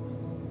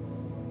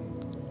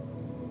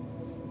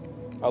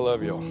I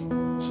love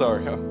y'all.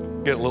 Sorry,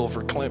 I'm getting a little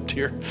verklempt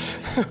here.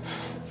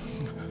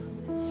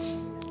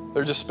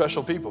 They're just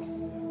special people.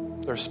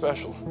 They're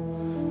special.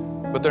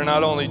 But they're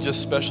not only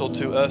just special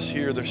to us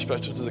here, they're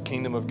special to the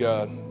kingdom of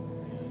God.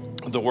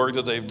 The work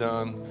that they've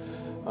done,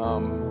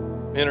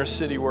 inner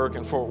city work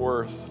in Fort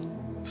Worth,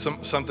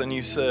 something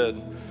you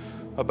said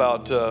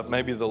about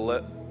maybe the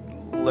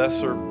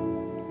lesser,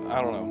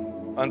 I don't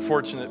know,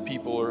 unfortunate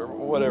people or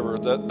whatever,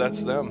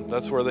 that's them.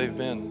 That's where they've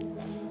been.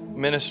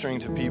 Ministering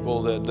to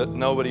people that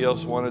nobody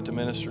else wanted to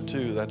minister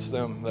to. That's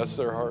them. That's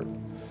their heart.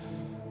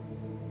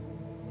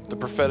 The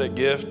prophetic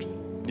gift,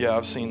 yeah,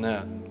 I've seen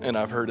that, and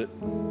I've heard it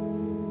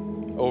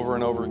over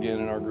and over again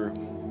in our group.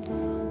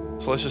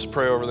 So let's just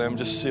pray over them,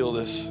 just seal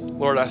this.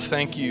 Lord, I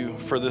thank you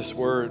for this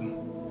word.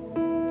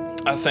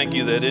 I thank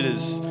you that it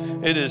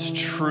is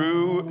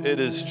true, it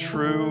is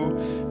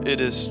true, it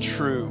is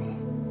true.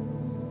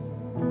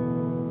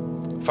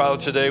 Father,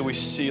 today we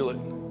seal it.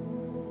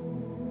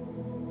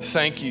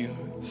 Thank you.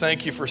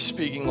 Thank you for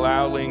speaking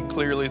loudly and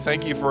clearly.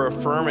 Thank you for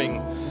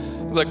affirming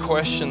the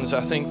questions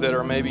I think that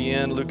are maybe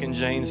in Luke and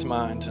Jane's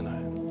mind tonight.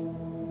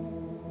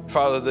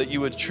 Father, that you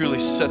would truly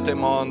set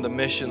them on the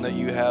mission that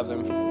you have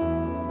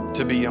them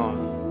to be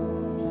on.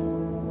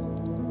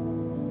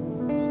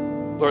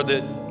 Lord,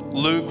 that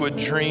Luke would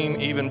dream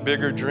even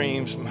bigger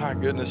dreams. My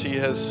goodness, he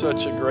has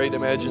such a great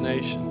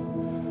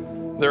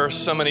imagination. There are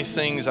so many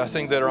things I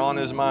think that are on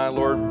his mind.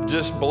 Lord,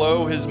 just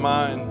blow his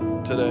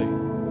mind today.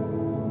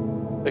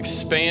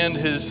 Expand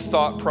his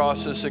thought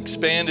process,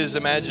 expand his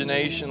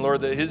imagination,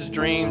 Lord, that his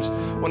dreams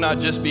will not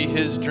just be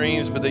his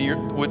dreams, but they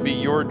would be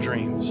your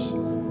dreams.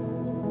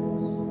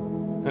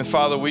 And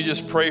Father, we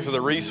just pray for the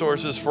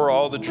resources for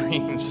all the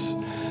dreams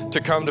to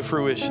come to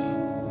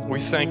fruition. We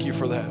thank you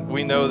for that.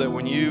 We know that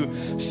when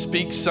you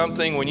speak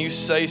something, when you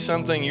say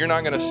something, you're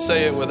not going to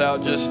say it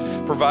without just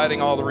providing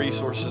all the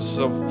resources.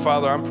 So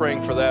Father, I'm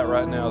praying for that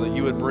right now, that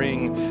you would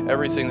bring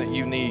everything that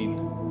you need,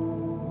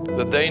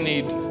 that they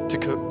need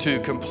to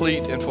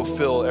complete and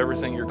fulfill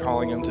everything you're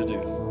calling them to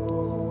do.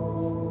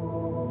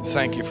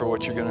 Thank you for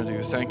what you're going to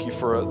do. Thank you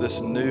for a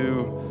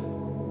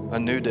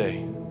new day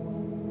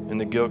in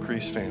the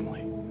Gilcrease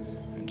family.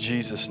 In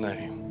Jesus'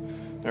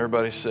 name.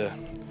 Everybody said,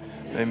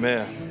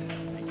 amen.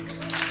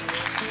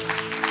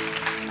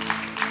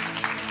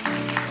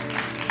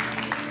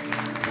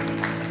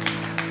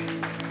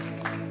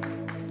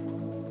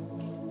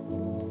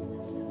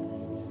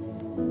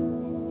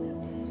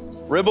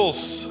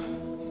 Ribbles.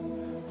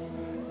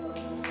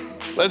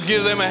 Let's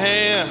give them a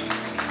hand.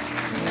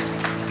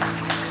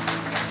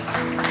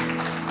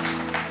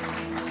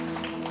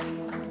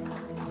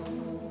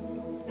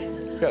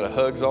 Got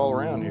hugs all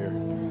around here.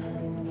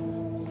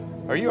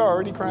 Are you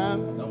already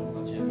crying? No,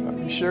 not yet. Are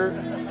you sure?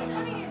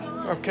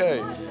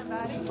 Okay.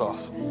 This is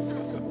awesome.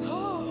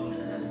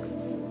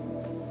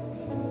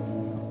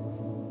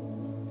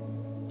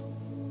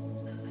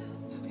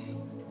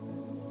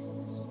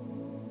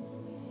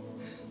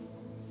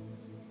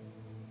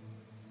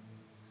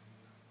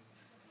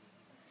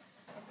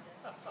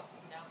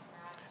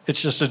 It's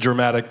just a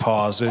dramatic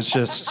pause. It's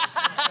just...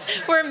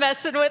 We're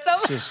messing with them.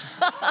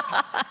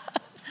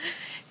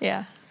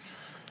 Yeah.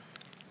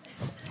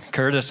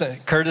 Curtis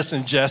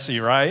and Jesse,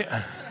 right?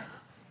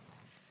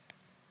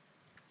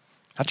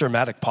 That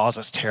dramatic pause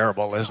is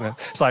terrible, isn't it?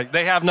 It's like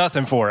they have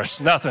nothing for us.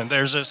 Nothing.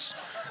 There's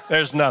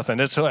nothing.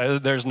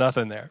 There's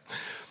nothing there.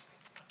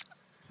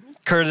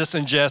 Curtis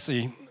and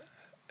Jesse,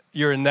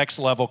 you're a next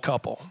level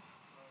couple.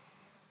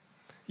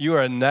 You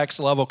are a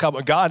next level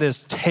couple. God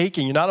is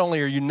taking you. Not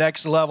only are you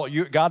next level,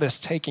 God is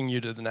taking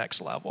you to the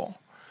next level.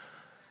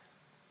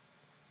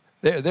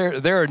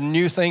 There are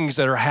new things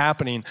that are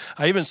happening.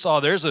 I even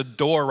saw there's a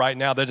door right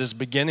now that is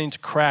beginning to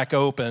crack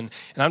open.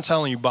 And I'm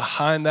telling you,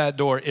 behind that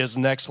door is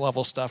next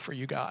level stuff for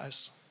you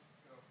guys.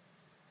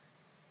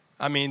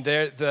 I mean,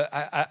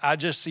 I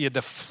just see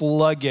the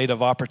floodgate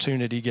of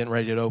opportunity getting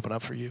ready to open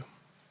up for you.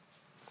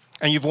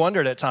 And you've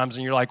wondered at times,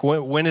 and you're like,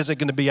 when is it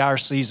going to be our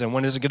season?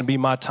 When is it going to be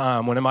my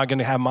time? When am I going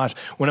to have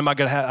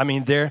I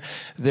mean, there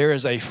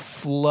is a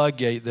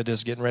floodgate that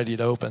is getting ready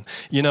to open.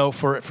 You know,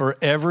 for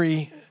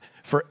every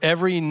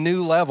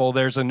new level,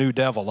 there's a new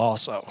devil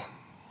also.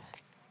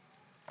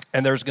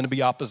 And there's going to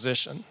be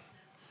opposition.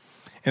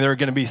 And there are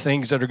going to be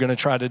things that are going to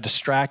try to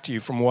distract you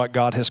from what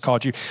God has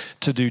called you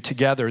to do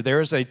together.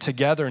 There is a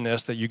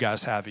togetherness that you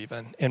guys have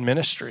even in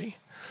ministry.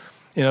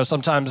 You know,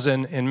 sometimes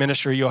in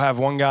ministry, you'll have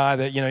one guy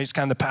that, you know, he's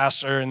kind of the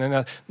pastor, and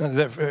then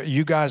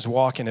you guys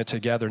walk in a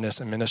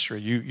togetherness in ministry.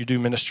 You do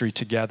ministry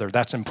together.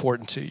 That's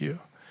important to you.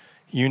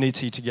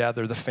 Unity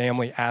together, the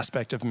family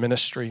aspect of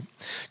ministry.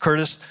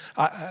 Curtis,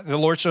 the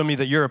Lord showed me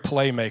that you're a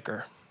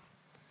playmaker.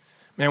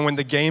 Man, when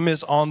the game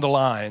is on the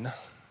line,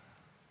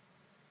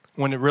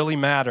 when it really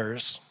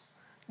matters,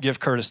 give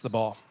Curtis the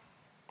ball.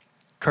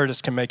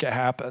 Curtis can make it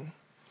happen.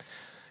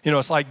 You know,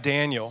 it's like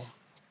Daniel.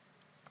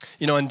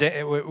 You know,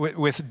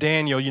 with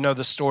Daniel, you know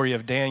the story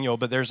of Daniel,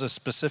 but there's a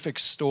specific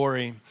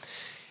story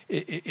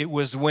it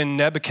was when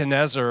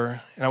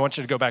Nebuchadnezzar, and I want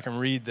you to go back and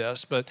read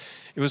this, but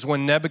it was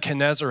when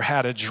Nebuchadnezzar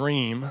had a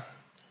dream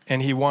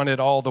and he wanted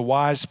all the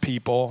wise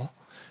people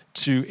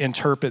to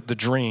interpret the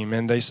dream.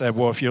 And they said,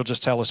 well, if you'll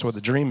just tell us what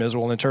the dream is,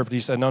 we'll interpret. He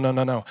said,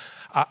 no.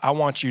 I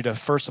want you to,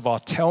 first of all,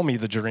 tell me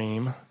the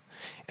dream,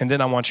 and then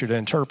I want you to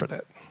interpret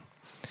it.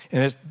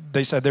 And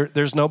they said,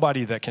 there's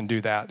nobody that can do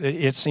that.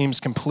 It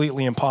seems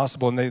completely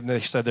impossible. And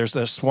they said, there's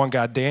this one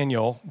guy,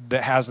 Daniel,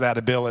 that has that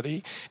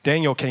ability.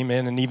 Daniel came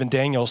in, and even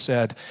Daniel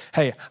said,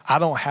 hey, I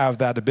don't have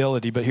that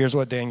ability, but here's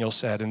what Daniel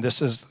said, and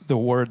this is the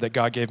word that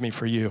God gave me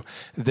for you.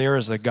 There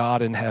is a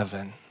God in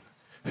heaven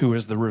who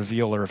is the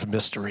revealer of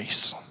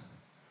mysteries.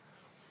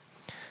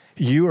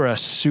 You are a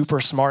super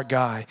smart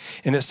guy.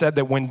 And it said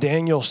that when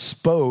Daniel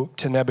spoke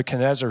to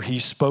Nebuchadnezzar, he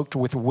spoke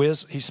with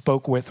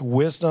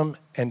wisdom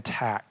and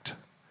tact.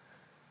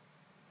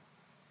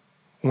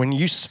 When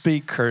you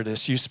speak,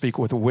 Curtis, you speak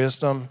with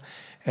wisdom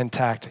and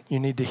tact. You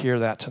need to hear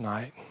that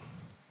tonight.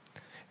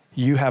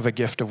 You have a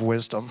gift of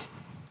wisdom.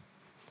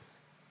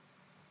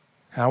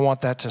 And I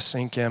want that to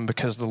sink in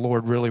because the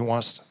Lord really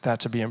wants that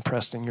to be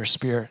impressed in your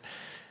spirit.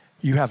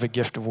 You have a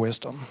gift of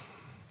wisdom.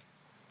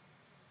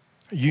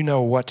 You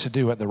know what to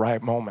do at the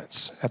right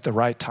moments, at the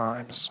right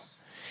times.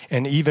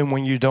 And even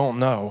when you don't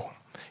know,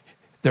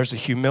 there's a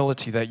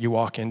humility that you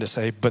walk in to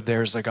say, but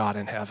there's a God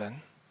in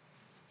heaven.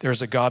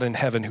 There's a God in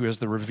heaven who is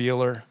the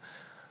revealer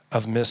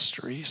of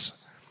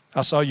mysteries.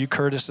 I saw you,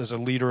 Curtis, as a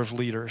leader of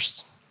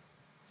leaders.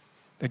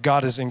 That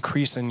God is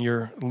increasing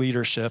your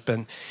leadership,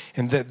 and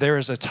that there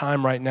is a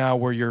time right now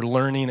where you're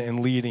learning and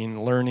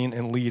leading, learning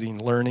and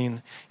leading,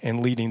 learning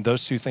and leading.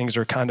 Those two things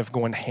are kind of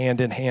going hand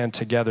in hand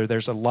together.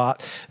 There's a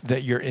lot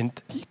that you're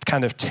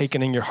kind of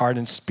taking in your heart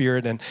and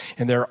spirit, and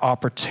there are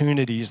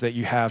opportunities that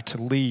you have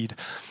to lead.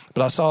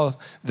 But I saw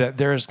that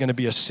there is going to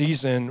be a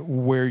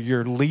season where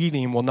your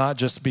leading will not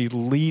just be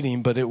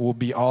leading, but it will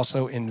be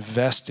also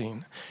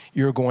investing.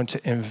 You're going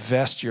to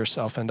invest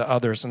yourself into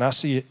others. And I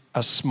see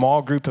a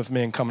small group of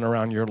men coming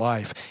around your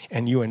life,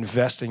 and you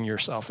investing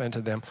yourself into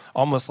them,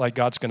 almost like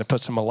God's going to put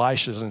some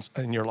Elishas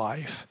in your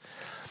life.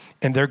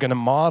 And they're going to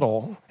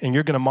model, and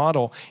you're going to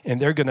model,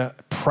 and they're going to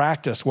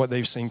practice what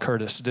they've seen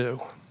Curtis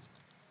do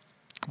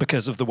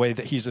because of the way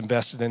that he's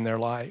invested in their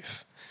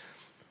life.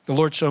 The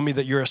Lord showed me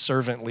that you're a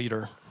servant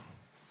leader,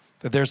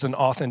 that there's an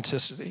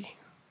authenticity.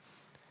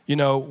 You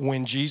know,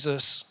 when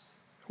Jesus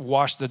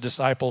washed the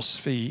disciples'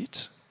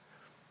 feet,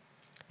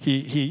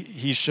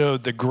 he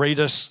showed the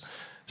greatest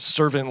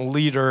servant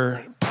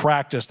leader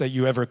practice that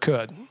you ever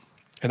could.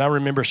 And I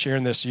remember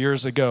sharing this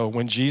years ago.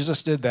 When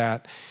Jesus did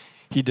that,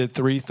 he did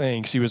three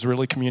things. He was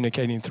really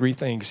communicating three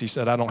things. He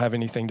said, I don't have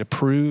anything to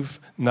prove,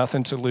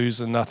 nothing to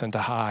lose, and nothing to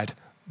hide.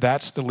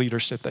 That's the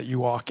leadership that you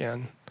walk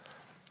in.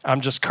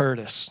 I'm just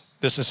Curtis.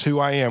 This is who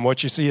I am.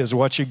 What you see is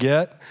what you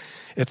get.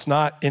 It's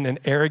not in an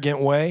arrogant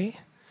way,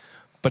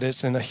 but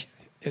it's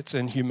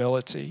in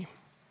humility.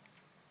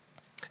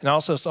 And I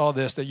also saw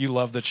this, that you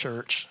love the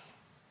church.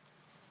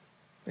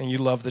 And you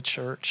love the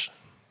church.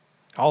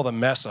 All the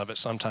mess of it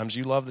sometimes,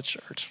 you love the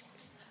church.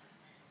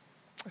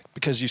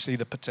 Because you see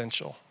the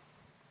potential.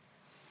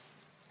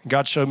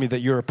 God showed me that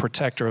you're a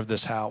protector of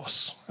this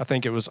house. I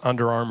think it was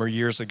Under Armour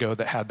years ago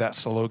that had that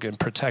slogan,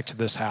 protect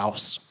this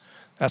house.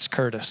 That's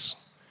Curtis.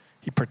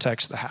 He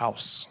protects the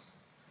house.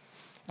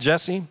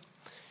 Jesse,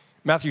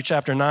 Matthew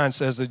chapter 9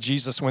 says that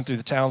Jesus went through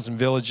the towns and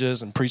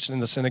villages and preaching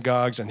in the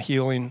synagogues and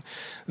healing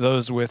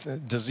those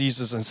with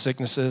diseases and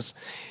sicknesses.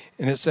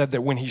 And it said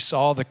that when he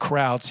saw the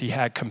crowds, he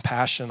had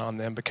compassion on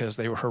them because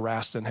they were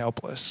harassed and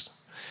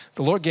helpless.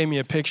 The Lord gave me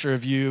a picture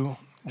of you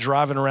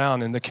driving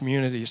around in the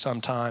community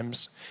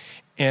sometimes,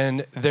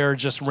 and there are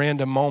just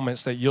random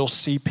moments that you'll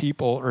see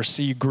people or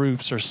see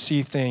groups or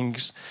see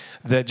things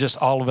that just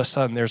all of a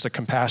sudden there's a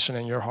compassion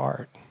in your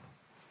heart.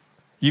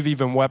 You've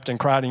even wept and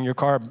cried in your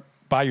car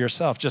by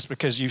yourself just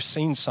because you've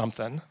seen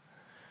something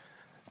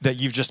that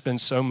you've just been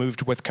so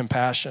moved with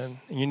compassion.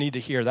 And you need to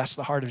hear that's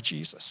the heart of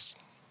Jesus.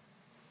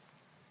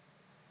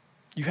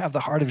 You have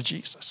the heart of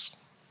Jesus.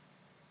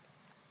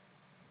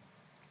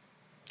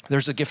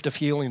 There's a gift of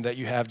healing that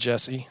you have,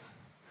 Jesse.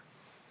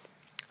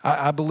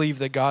 I believe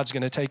that God's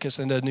going to take us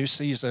into a new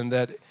season,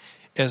 that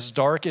as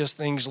dark as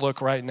things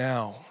look right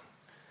now,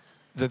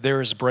 that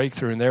there is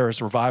breakthrough and there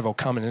is revival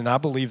coming. And I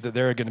believe that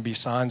there are going to be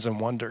signs and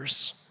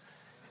wonders.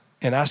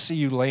 And I see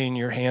you laying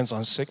your hands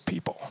on sick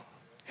people,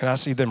 and I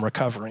see them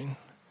recovering.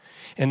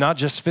 And not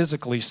just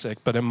physically sick,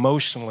 but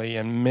emotionally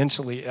and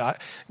mentally.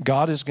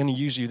 God is going to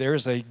use you. There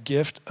is a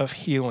gift of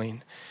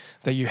healing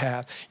that you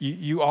have.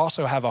 You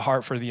also have a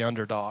heart for the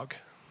underdog.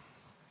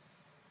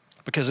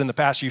 Because in the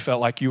past, you felt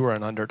like you were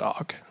an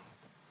underdog.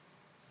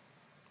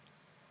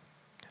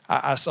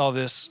 I saw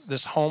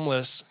this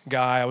homeless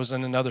guy. I was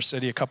in another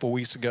city a couple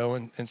weeks ago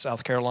in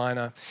South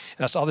Carolina,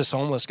 and I saw this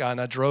homeless guy, and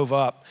I drove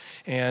up,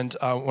 and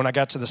when I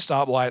got to the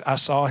stoplight, I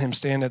saw him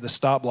stand at the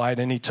stoplight,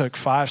 and he took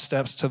 5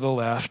 steps to the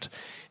left,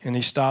 and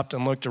he stopped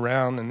and looked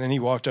around, and then he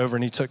walked over,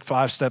 and he took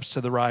 5 steps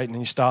to the right, and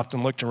he stopped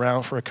and looked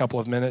around for a couple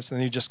of minutes, and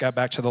then he just got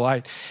back to the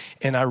light,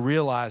 and I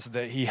realized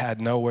that he had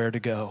nowhere to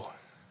go.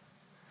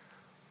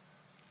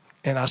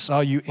 And I saw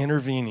you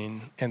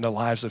intervening in the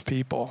lives of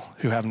people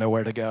who have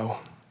nowhere to go,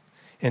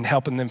 and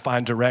helping them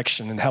find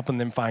direction, and helping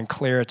them find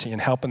clarity,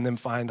 and helping them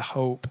find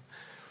hope.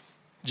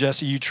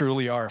 Jesse, you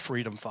truly are a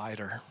freedom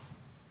fighter.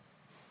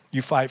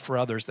 You fight for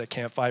others that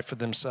can't fight for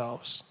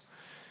themselves.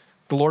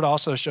 The Lord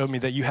also showed me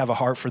that you have a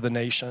heart for the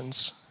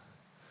nations.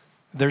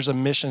 There's a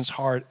missions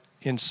heart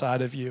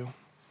inside of you.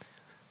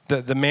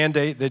 The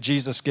mandate that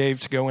Jesus gave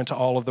to go into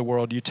all of the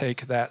world, you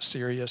take that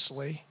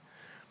seriously.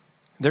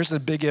 There's a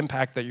big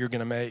impact that you're going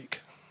to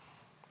make.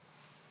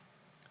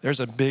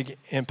 There's a big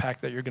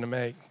impact that you're going to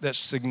make that's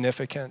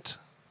significant.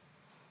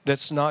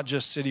 That's not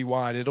just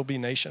citywide, it'll be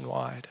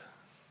nationwide.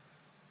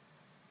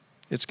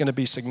 It's going to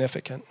be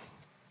significant.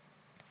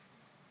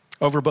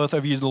 Over both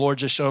of you, the Lord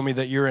just showed me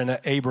that you're in an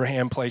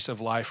Abraham place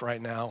of life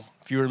right now.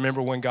 If you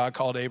remember when God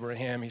called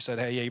Abraham, he said,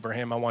 hey,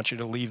 Abraham, I want you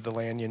to leave the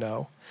land you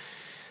know.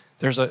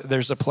 There's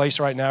a place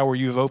right now where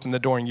you've opened the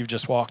door and you've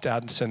just walked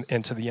out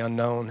into the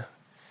unknown.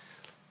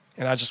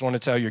 And I just want to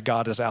tell you,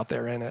 God is out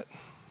there in it.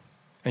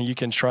 And you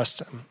can trust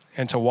him.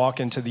 And to walk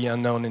into the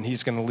unknown, and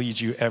he's going to lead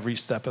you every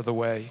step of the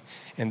way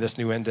in this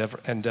new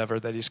endeavor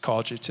that he's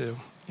called you to.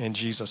 In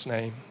Jesus'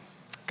 name.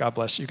 God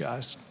bless you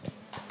guys.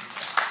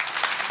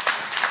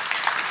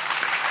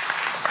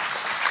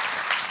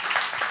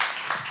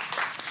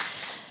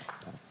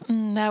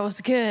 That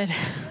was good.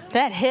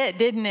 That hit,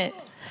 didn't it?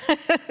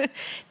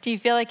 Do you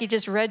feel like you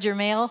just read your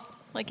mail?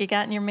 Like you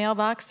got in your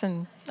mailbox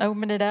and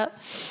opened it up?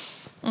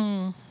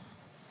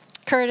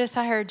 Curtis,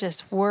 I heard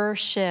just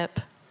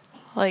worship.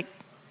 Like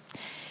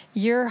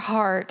your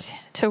heart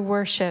to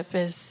worship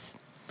is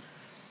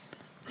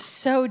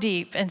so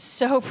deep and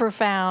so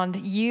profound.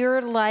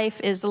 Your life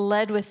is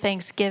led with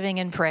thanksgiving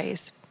and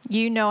praise.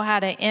 You know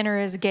how to enter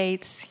his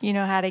gates. You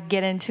know how to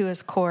get into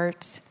his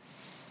courts.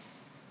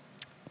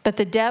 But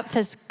the depth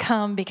has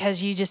come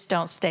because you just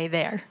don't stay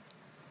there.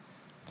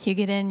 You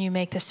get in, you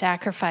make the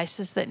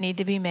sacrifices that need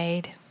to be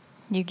made.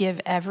 You give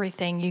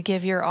everything, you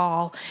give your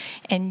all,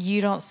 and you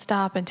don't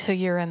stop until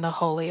you're in the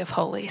Holy of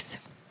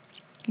Holies.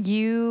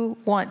 You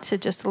want to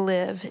just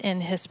live in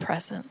his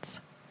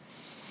presence.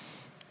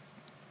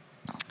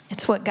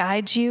 It's what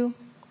guides you.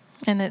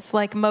 And it's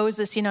like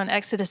Moses, in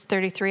Exodus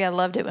 33, I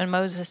loved it when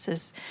Moses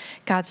is,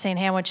 God saying,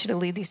 hey, I want you to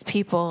lead these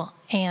people.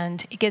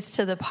 And it gets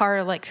to the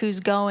part of like, who's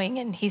going?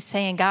 And he's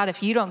saying, God,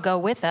 if you don't go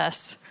with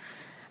us,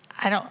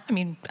 I don't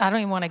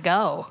even want to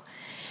go.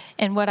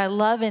 And what I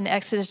love in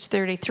Exodus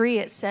 33,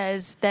 it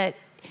says that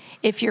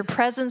if your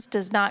presence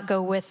does not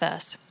go with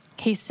us,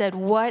 he said,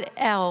 what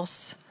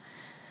else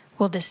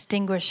will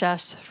distinguish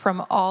us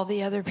from all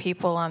the other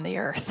people on the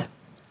earth?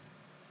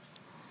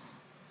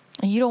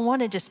 And you don't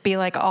want to just be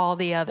like all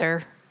the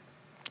other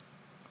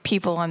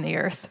people on the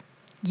earth.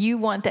 You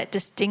want that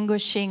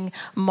distinguishing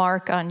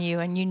mark on you,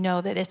 and you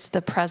know that it's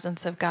the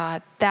presence of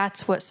God.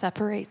 That's what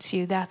separates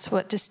you. That's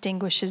what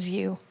distinguishes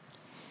you.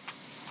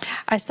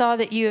 I saw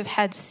that you have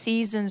had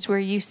seasons where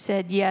you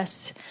said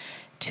yes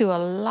to a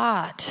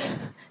lot,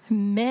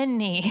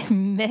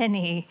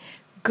 many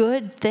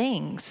good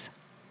things,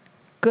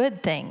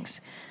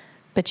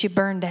 but you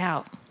burned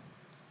out.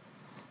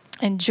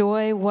 And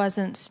joy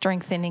wasn't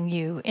strengthening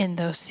you in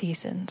those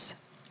seasons.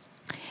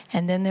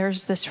 And then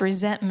there's this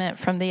resentment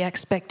from the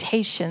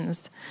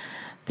expectations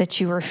that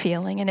you were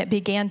feeling. And it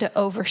began to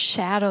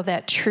overshadow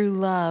that true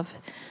love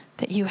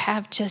that you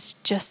have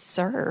just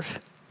serve.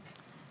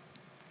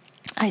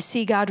 I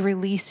see God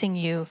releasing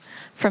you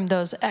from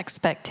those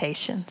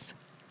expectations.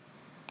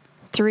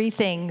 Three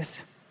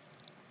things.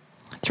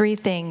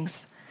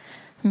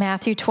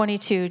 Matthew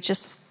 22,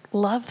 just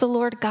love the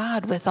Lord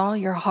God with all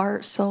your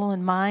heart, soul,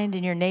 and mind,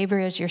 and your neighbor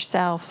as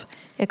yourself.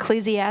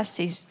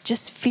 Ecclesiastes,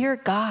 just fear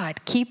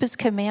God. Keep his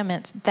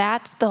commandments.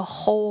 That's the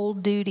whole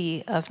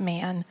duty of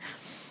man.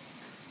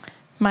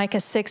 Micah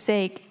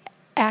 6:8,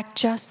 act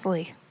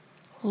justly,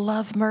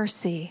 love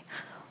mercy,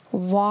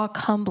 walk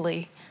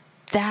humbly.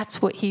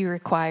 That's what he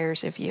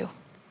requires of you.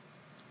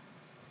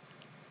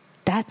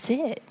 That's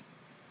it.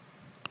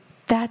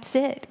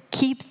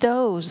 Keep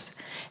those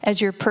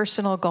as your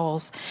personal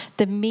goals,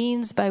 the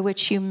means by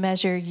which you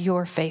measure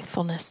your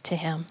faithfulness to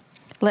him.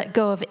 Let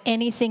go of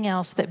anything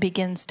else that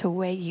begins to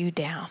weigh you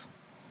down.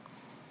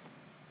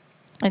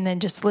 And then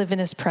just live in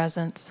his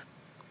presence.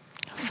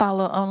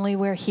 Follow only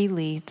where he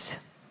leads.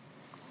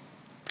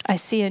 I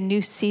see a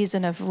new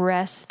season of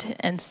rest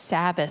and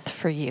Sabbath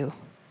for you.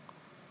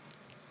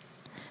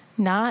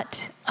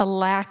 Not a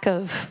lack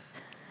of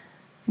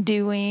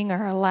doing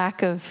or a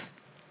lack of,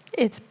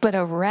 but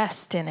a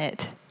rest in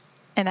it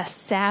and a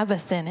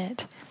Sabbath in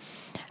it.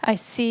 I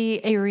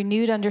see a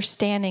renewed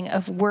understanding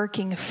of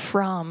working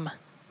from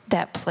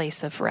that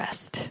place of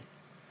rest.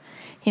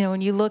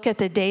 When you look at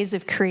the days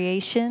of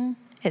creation,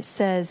 it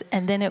says,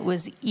 and then it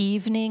was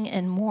evening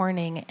and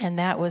morning, and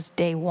that was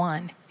day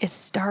one. It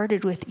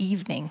started with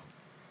evening.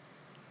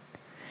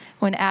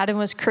 When Adam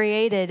was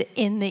created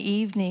in the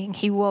evening,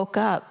 he woke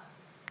up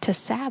to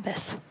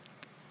Sabbath.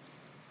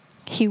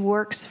 He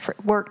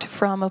worked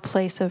from a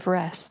place of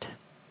rest.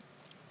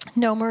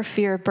 No more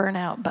fear of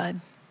burnout,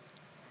 bud.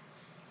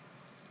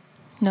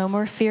 No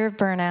more fear of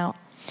burnout.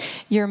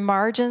 Your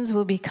margins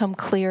will become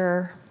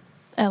clearer,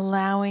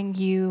 allowing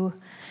you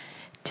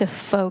to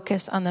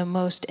focus on the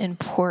most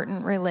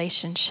important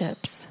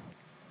relationships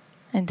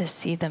and to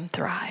see them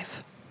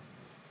thrive.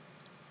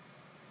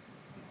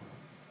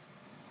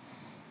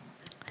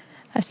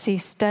 I see,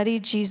 study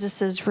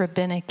Jesus'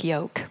 rabbinic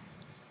yoke.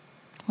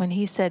 When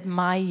he said,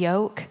 my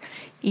yoke,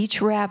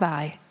 each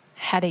rabbi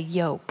had a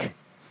yoke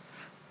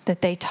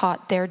that they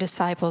taught their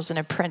disciples and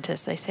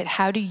apprentice. They said,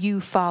 how do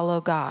you follow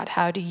God?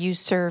 How do you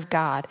serve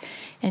God?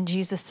 And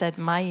Jesus said,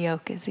 my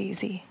yoke is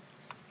easy.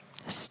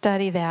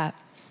 Study that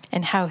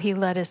and how he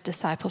led his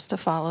disciples to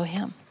follow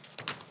him.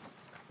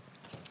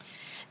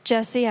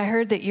 Jesse, I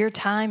heard that your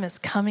time is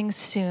coming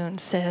soon,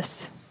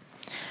 sis.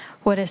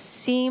 What has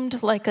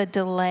seemed like a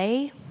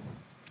delay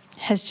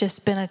has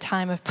just been a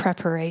time of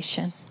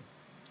preparation.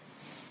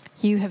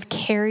 You have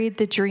carried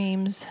the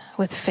dreams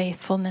with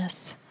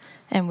faithfulness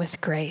and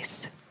with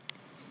grace.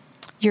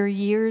 Your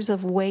years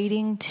of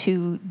waiting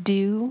to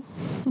do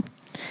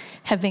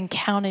have been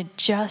counted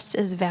just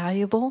as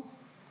valuable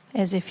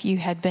as if you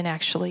had been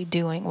actually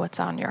doing what's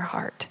on your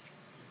heart.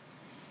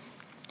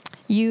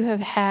 You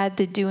have had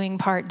the doing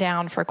part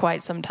down for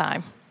quite some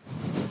time.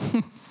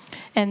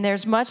 And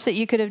there's much that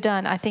you could have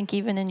done, I think,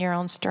 even in your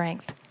own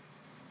strength.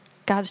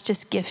 God's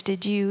just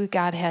gifted you.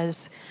 God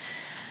has,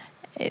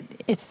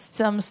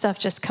 some stuff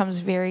just comes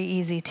very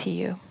easy to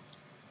you.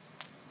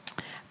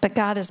 But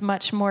God is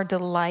much more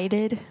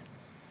delighted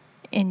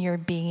in your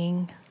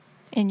being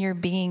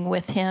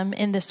with him,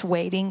 in this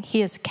waiting.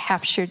 He has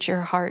captured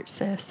your heart,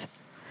 sis.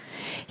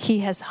 He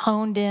has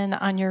honed in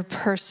on your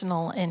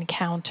personal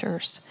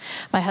encounters.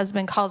 My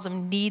husband calls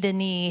them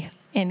knee-to-knee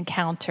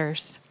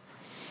encounters.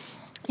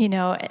 You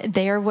know,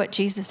 they are what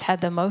Jesus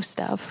had the most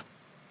of.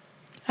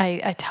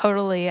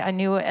 I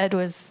knew Ed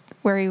was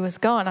where he was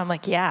going. I'm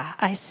like, yeah,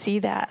 I see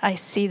that.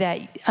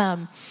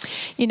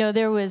 You know,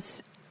 there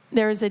was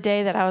a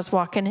day that I was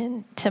walking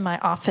into my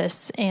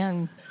office,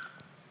 and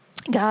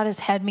God has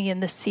had me in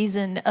the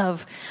season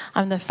of,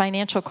 I'm the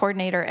financial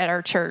coordinator at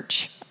our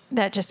church.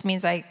 That just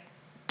means I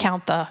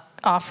count the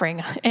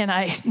offering and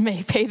I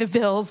may pay the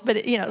bills, but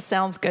it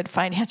sounds good,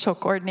 financial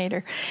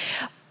coordinator.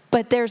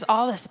 But there's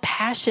all this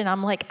passion.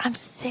 I'm like, I'm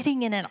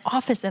sitting in an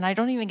office and I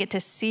don't even get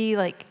to see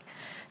like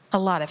a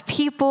lot of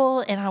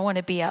people, and I want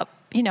to be up.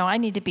 I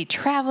need to be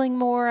traveling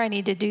more. I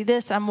need to do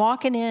this. I'm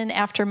walking in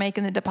after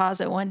making the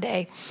deposit one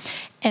day,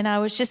 and I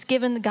was just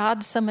giving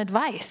God some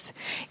advice,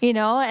 and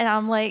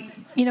I'm like,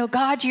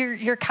 God,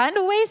 you're kind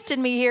of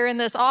wasting me here in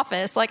this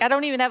office. Like, I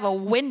don't even have a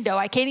window.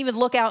 I can't even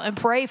look out and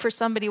pray for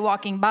somebody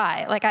walking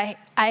by. Like, I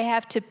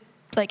have to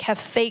like have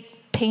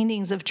fake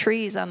paintings of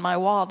trees on my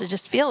wall to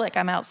just feel like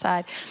I'm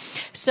outside.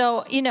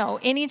 So,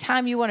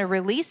 anytime you want to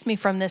release me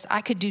from this,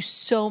 I could do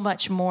so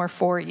much more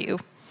for you.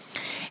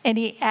 And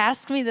he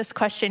asked me this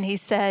question. He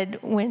said,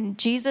 when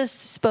Jesus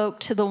spoke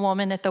to the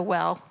woman at the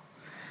well,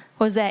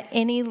 was that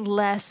any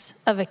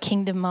less of a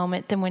kingdom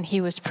moment than when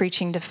he was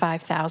preaching to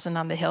 5,000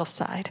 on the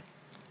hillside?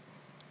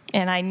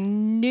 And I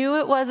knew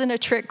it wasn't a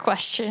trick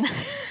question.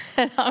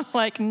 And I'm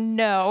like,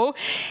 no.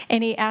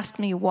 And he asked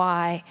me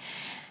why.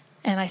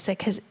 And I said,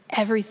 because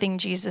everything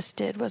Jesus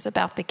did was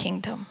about the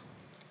kingdom.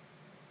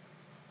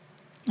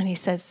 And he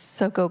says,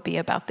 so go be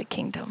about the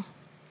kingdom.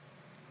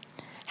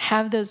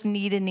 Have those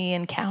knee-to-knee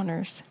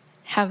encounters.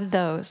 Have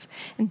those.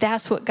 And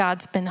that's what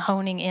God's been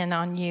honing in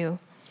on you.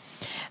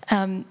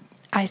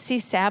 I see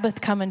Sabbath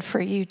coming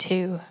for you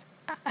too.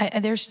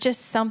 There's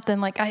just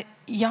something like,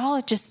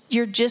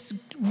 you're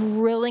just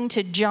willing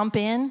to jump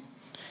in.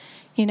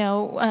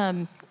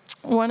 One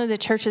of the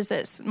churches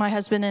that my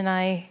husband and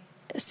I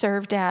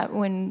served at,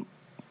 when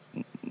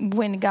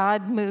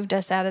God moved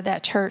us out of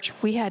that church,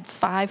 we had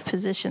 5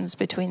 positions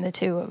between the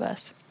two of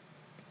us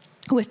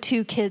with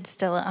 2 kids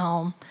still at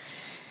home.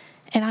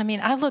 And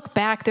I look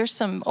back, there's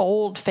some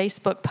old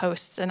Facebook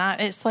posts, and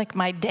it's like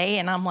my day,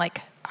 and I'm like,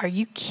 are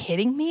you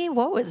kidding me?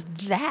 What was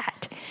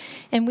that?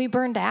 And we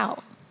burned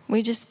out.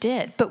 We just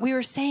did. But we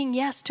were saying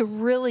yes to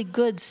really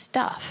good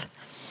stuff.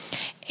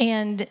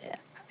 And,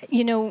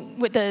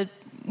 with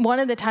one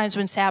of the times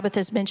when Sabbath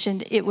is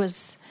mentioned, it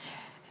was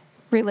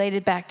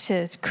related back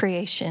to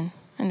creation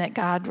and that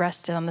God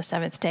rested on the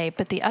 7th day.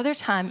 But the other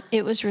time,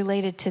 it was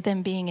related to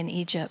them being in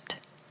Egypt.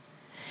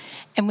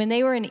 And when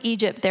they were in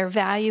Egypt, their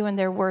value and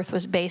their worth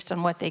was based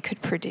on what they could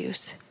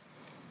produce.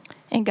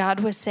 And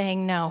God was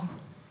saying, no,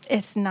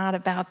 it's not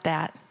about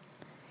that.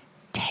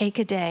 Take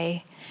a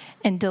day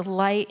and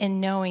delight in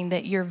knowing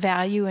that your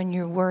value and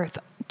your worth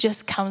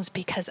just comes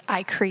because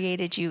I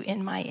created you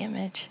in my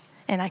image,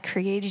 and I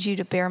created you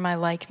to bear my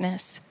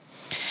likeness.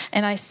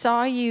 And I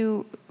saw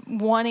you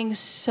wanting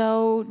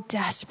so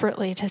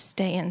desperately to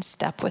stay in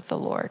step with the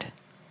Lord.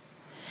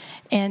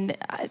 And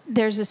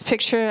there's this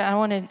picture. I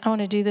want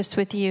to do this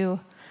with you.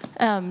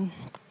 Come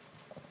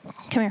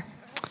here.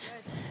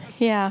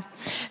 Yeah.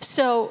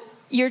 So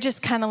you're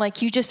just kind of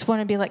like, you just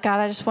want to be like, God,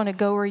 I just want to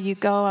go where you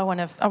go. I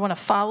want to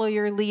follow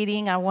your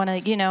leading. I want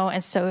to,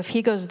 and so if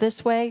he goes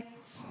this way,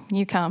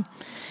 you come.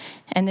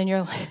 And then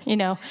you're,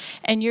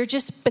 and you're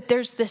just, but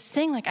there's this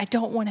thing like, I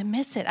don't want to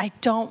miss it. I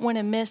don't want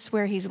to miss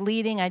where he's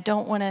leading. I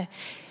don't want to,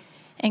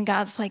 and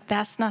God's like,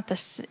 that's not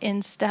the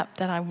end step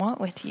that I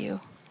want with you.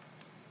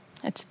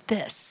 It's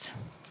this.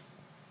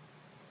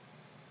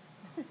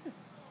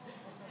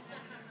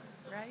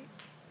 Right?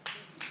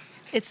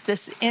 It's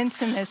this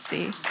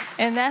intimacy.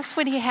 And that's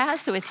what he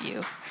has with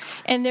you.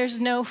 And there's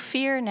no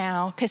fear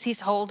now because he's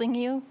holding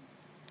you.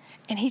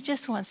 And he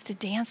just wants to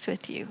dance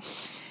with you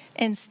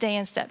and stay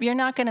in step. You're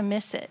not going to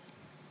miss it.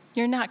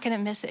 You're not going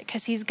to miss it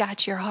because he's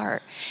got your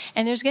heart.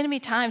 And there's going to be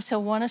times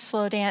he'll want to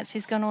slow dance.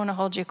 He's going to want to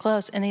hold you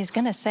close. And he's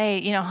going to say,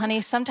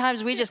 honey,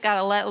 sometimes we just got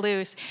to let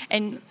loose.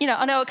 And,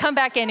 oh, no, come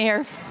back in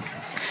here.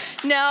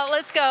 No,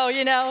 let's go,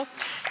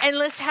 and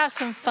let's have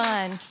some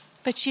fun.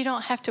 But you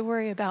don't have to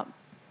worry about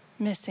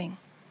missing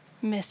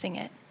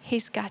it.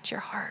 He's got your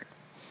heart.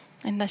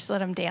 And let's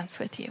let him dance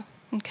with you,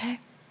 okay?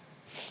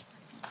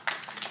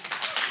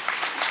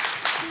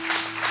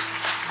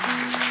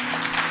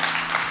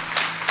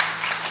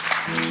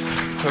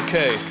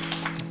 Okay.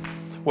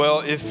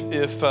 Well, if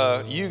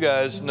you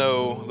guys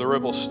know the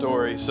Ribble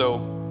story,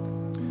 so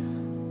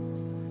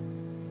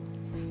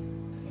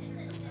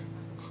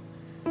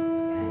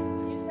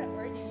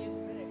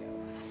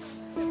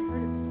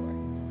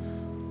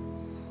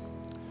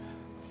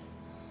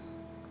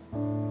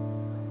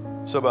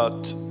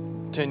about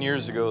 10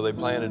 years ago, they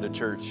planted a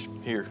church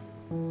here.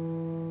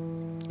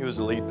 He was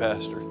the lead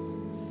pastor.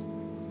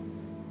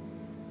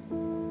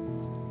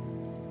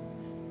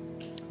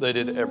 They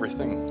did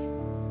everything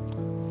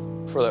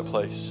for that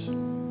place.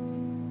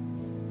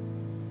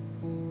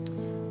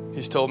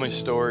 He's told me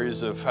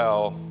stories of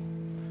how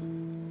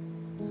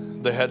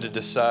they had to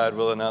decide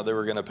whether or not they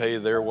were going to pay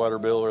their water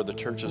bill or the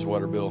church's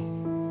water bill.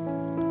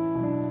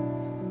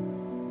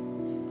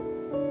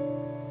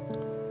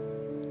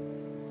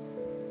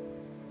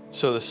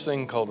 So this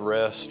thing called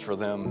rest for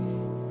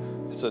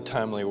them, it's a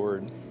timely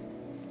word.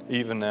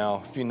 Even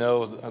now, if you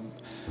know,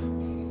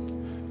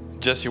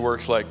 Jesse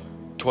works like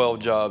 12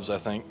 jobs, I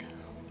think,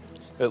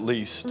 at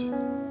least.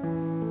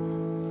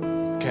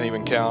 Can't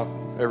even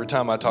count. Every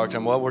time I talk to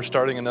him, well, we're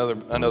starting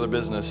another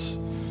business.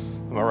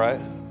 Am I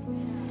right?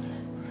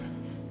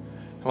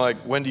 I'm like,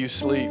 when do you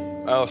sleep?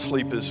 Oh,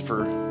 sleep is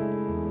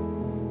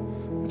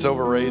it's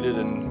overrated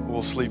and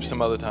we'll sleep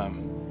some other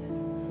time.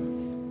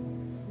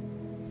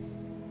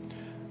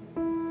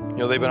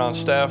 They've been on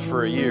staff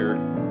for a year.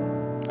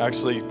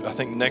 Actually, I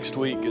think next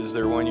week is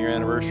their 1-year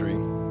anniversary.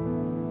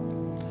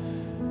 And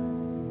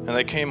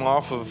they came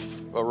off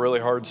of a really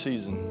hard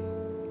season.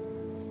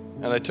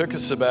 And they took a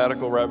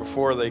sabbatical right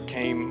before they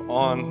came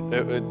on.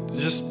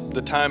 Just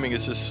the timing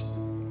is just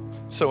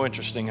so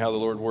interesting how the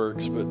Lord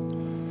works. But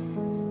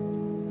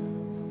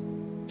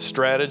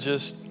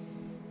strategist,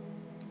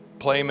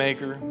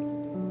 playmaker,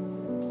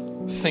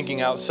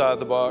 thinking outside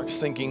the box,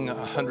 thinking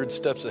 100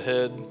 steps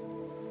ahead.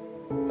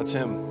 That's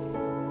him.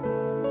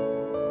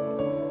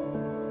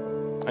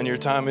 And your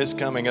time is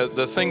coming.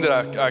 The thing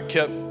that I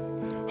kept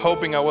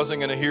hoping I wasn't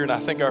going to hear, and I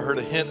think I heard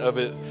a hint of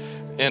it,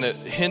 and it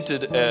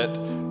hinted at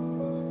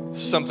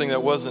something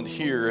that wasn't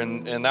here,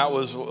 and that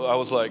was, I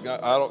was like,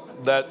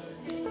 that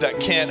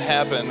can't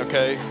happen,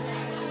 okay?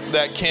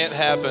 That can't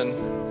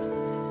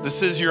happen.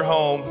 This is your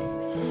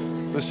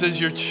home. This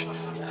is your,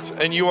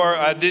 and you are,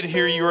 I did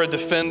hear you are a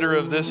defender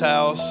of this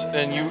house,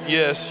 and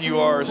yes, you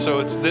are, so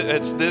it's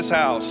this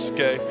house,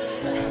 okay?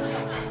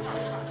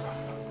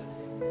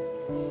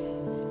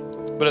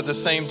 But at the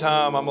same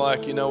time, I'm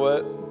like, you know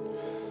what?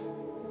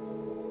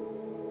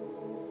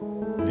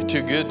 You're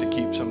too good to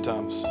keep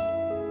sometimes.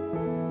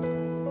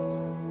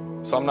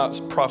 So I'm not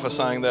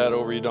prophesying that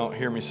over you. Don't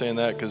hear me saying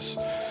that because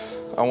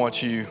I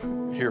want you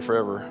here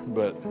forever.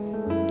 But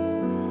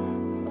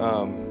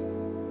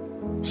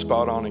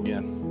spot on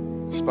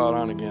again. Spot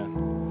on again.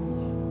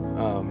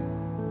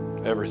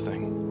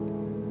 Everything.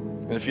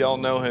 And if y'all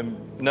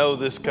know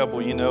this couple,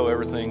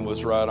 everything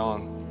was right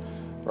on.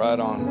 Right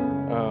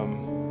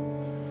on.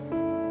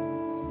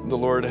 The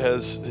Lord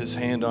has his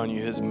hand on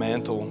you, his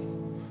mantle,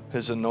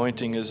 his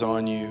anointing is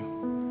on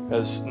you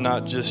as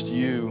not just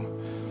you,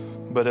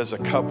 but as a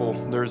couple.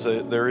 There is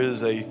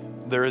a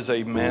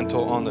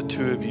mantle on the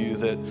two of you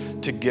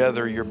that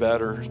together you're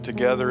better.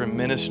 Together in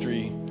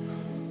ministry,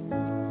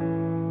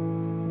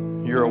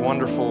 you're a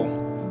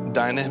wonderful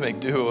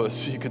dynamic duo,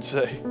 as you could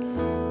say.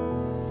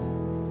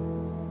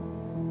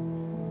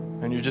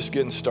 And you're just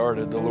getting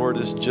started. The Lord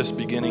is just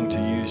beginning to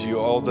use you.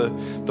 All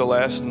the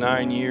last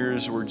 9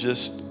 years were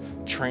just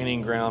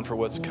training ground for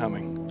what's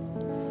coming.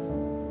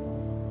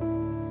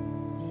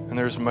 And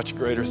there's much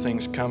greater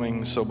things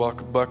coming, so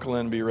buckle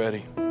in, be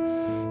ready.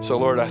 So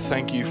Lord, I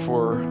thank you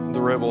for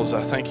the Rebels.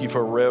 I thank you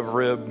for Rev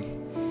Rib.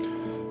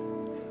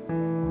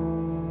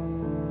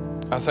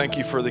 I thank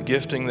you for the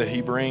gifting that he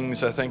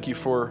brings. I thank you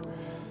for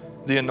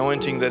the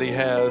anointing that he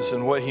has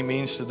and what he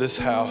means to this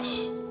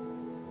house.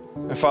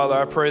 And Father,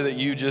 I pray that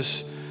you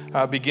just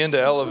begin to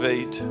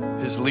elevate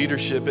his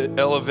leadership,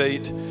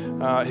 elevate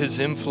his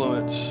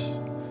influence.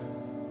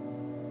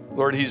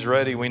 Lord, he's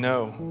ready, we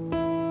know.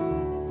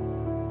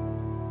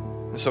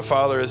 And so,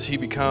 Father, as he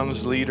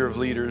becomes leader of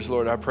leaders,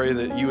 Lord, I pray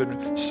that you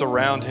would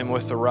surround him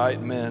with the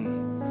right men.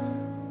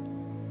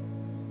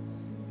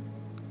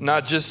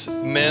 Not just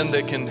men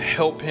that can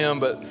help him,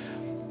 but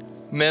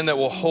men that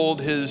will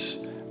hold his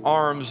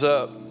arms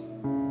up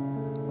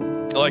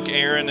like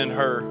Aaron and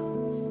Hur.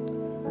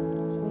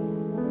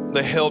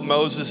 They held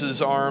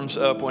Moses' arms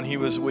up when he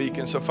was weak.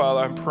 And so,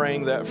 Father, I'm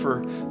praying that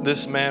for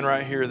this man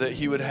right here, that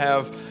he would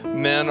have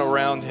men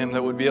around him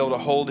that would be able to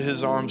hold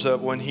his arms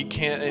up when he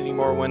can't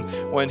anymore,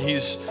 when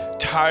he's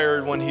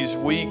tired, when he's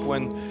weak,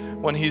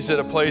 when he's at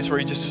a place where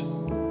he just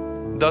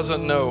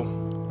doesn't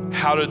know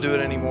how to do it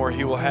anymore.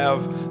 He will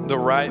have the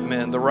right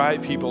men, the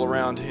right people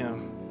around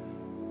him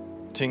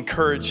to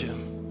encourage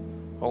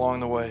him along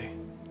the way.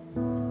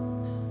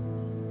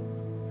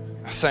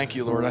 Thank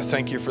you, Lord. I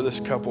thank you for this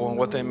couple and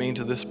what they mean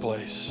to this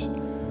place.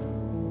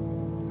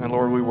 And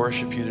Lord, we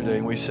worship you today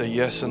and we say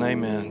yes and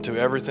amen to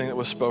everything that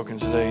was spoken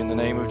today in the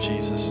name of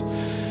Jesus.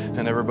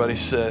 And everybody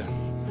said,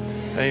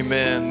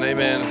 amen,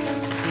 amen.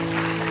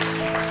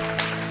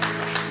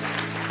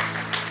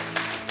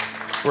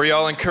 Were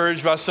y'all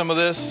encouraged by some of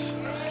this?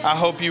 I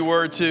hope you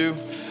were too.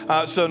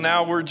 So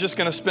now we're just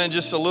going to spend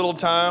just a little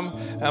time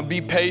and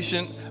be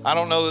patient. I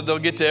don't know that they'll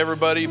get to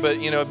everybody, but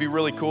it'd be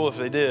really cool if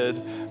they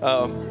did.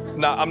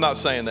 No, I'm not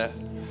saying that.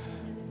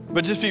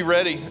 But just be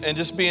ready and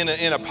just be in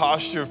a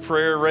posture of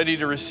prayer, ready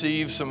to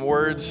receive some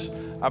words.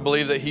 I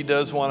believe that he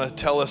does want to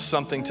tell us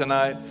something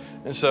tonight.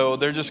 And so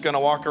they're just going to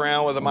walk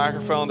around with a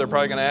microphone. They're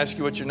probably going to ask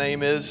you what your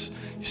name is.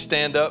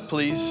 Stand up,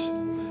 please,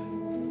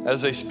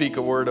 as they speak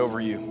a word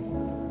over you.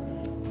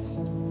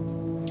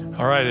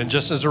 All right, and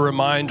just as a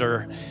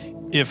reminder,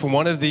 if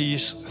one of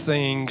these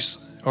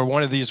things or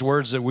one of these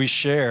words that we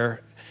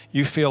share,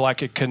 you feel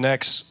like it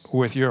connects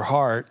with your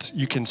heart,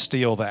 you can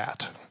steal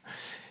that.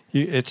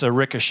 It's a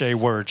ricochet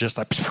word, just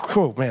like,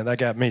 oh man, that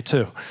got me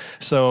too.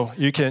 So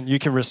you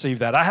can receive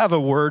that. I have a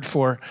word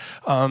for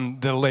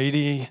the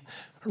lady,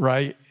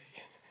 right?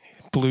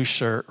 Blue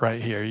shirt right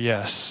here.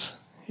 Yes.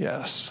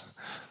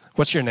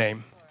 What's your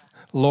name?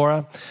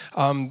 Laura.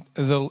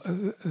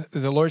 The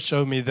Lord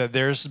showed me that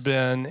there's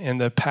been, in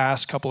the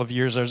past couple of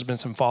years, there's been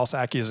some false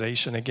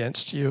accusation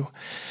against you,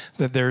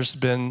 that there's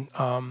been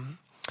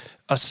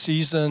a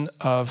season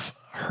of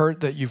hurt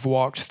that you've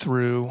walked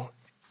through,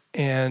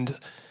 and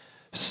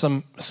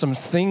some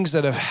things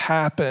that have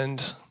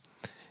happened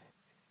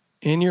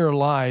in your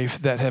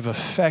life that have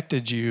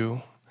affected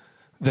you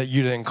that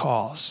you didn't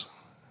cause,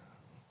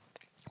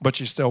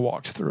 but you still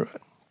walked through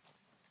it.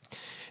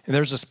 And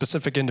there's a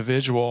specific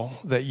individual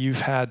that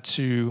you've had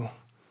to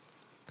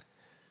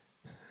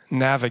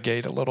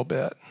navigate a little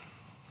bit.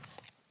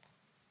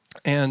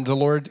 And the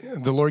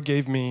Lord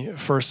gave me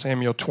 1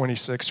 Samuel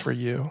 26 for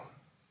you.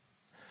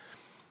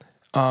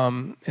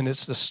 And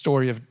it's the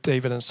story of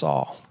David and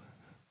Saul.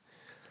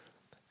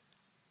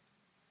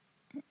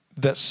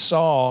 That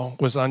Saul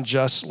was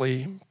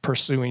unjustly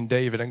pursuing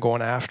David and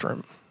going after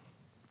him.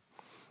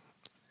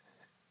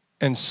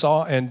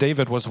 And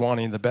David was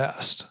wanting the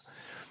best.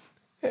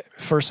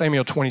 1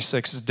 Samuel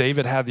 26 is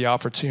David had the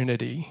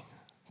opportunity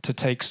to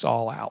take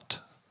Saul out,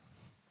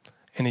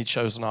 and he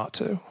chose not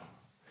to.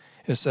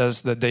 It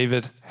says that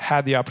David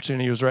had the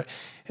opportunity, he was ready,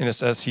 and it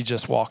says he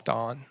just walked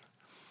on.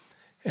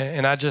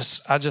 And I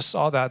just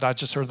saw that. I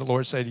just heard the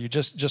Lord say to you,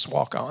 just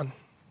walk on.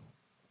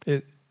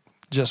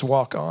 Just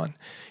walk on.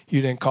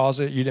 You didn't cause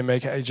it. You didn't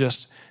make it.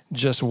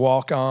 Just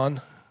walk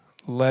on.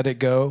 Let it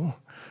go.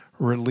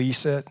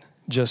 Release it.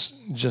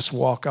 Just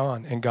walk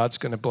on. And God's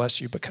going to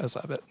bless you because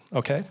of it.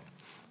 Okay?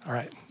 All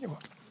right. You're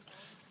welcome.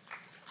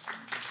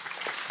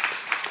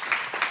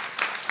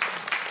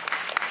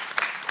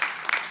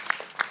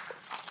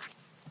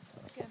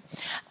 That's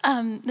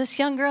good. This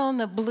young girl in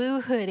the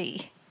blue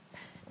hoodie.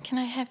 Can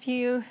I have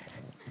you?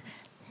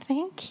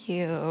 Thank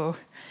you.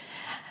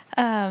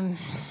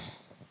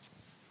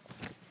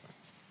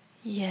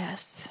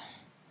 Yes.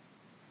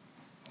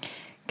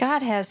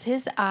 God has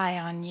his eye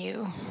on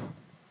you.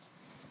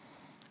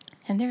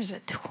 And there's a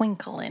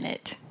twinkle in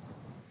it.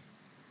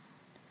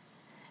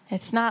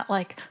 It's not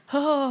like,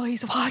 oh,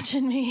 he's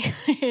watching me.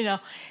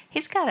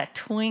 He's got a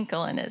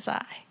twinkle in his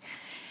eye.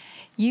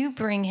 You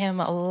bring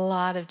him a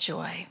lot of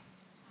joy.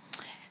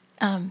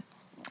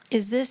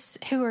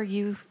 Who are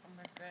you?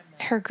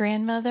 Her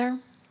grandmother?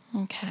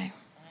 Okay. I'm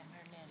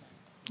her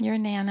nana. Your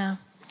nana.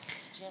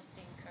 It's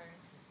Jesse and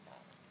Curtis's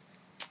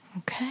daughter.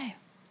 Okay.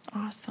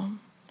 Awesome.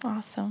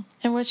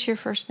 And what's your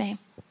first name?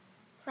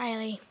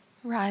 Riley.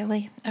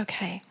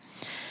 Okay.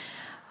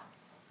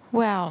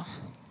 Well,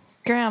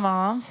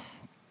 Grandma,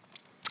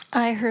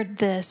 I heard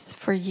this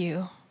for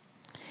you.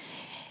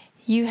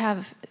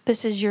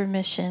 This is your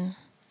mission.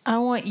 I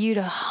want you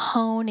to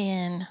hone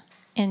in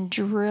and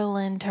drill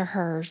into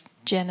her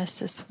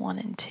Genesis 1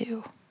 and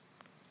 2.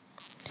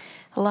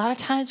 A lot of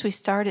times we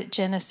start at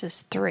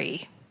Genesis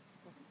 3.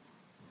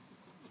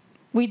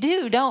 We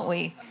do, don't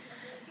we?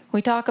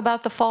 We talk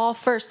about the fall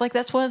first. Like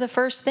that's one of the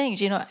first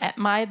things.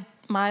 My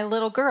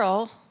little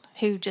girl,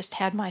 who just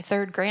had my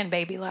third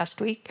grandbaby last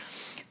week.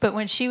 But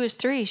when she was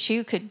 3,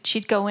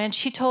 she'd go in.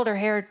 She told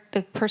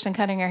the person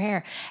cutting her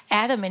hair,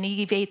 Adam and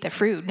Eve ate the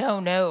fruit.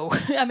 No.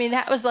 I mean,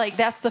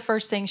 that's the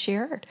first thing she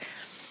heard.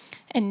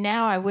 And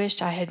now I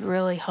wished I had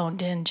really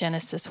honed in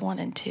Genesis 1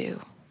 and 2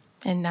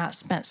 and not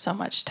spent so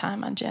much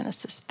time on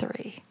Genesis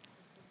 3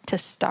 to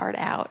start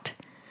out.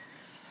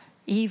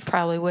 Eve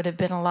probably would have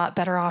been a lot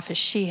better off if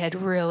she had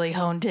really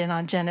honed in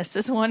on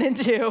Genesis 1 and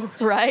 2,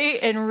 right?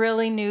 And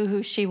really knew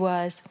who she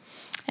was.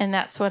 And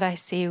that's what I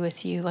see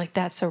with you. Like,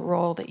 that's a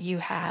role that you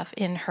have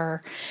in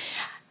her.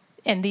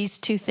 And these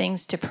 2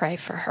 things to pray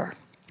for her,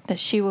 that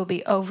she will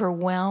be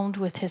overwhelmed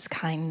with his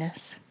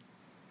kindness.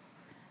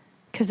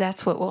 Because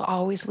that's what will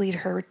always lead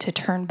her to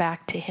turn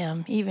back to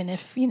him, even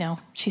if,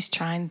 she's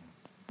trying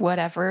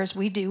whatever, as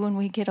we do when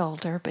we get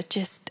older, but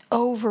just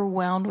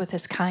overwhelmed with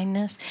his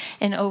kindness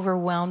and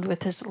overwhelmed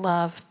with his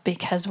love.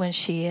 Because when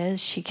she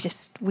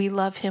is, we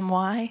love him.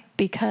 Why?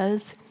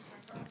 Because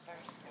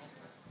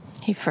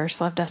he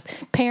first loved us.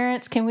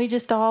 Parents, can we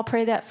just all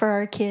pray that for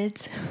our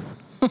kids?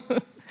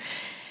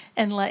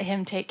 And let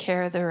him take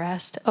care of the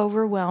rest.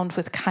 Overwhelmed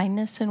with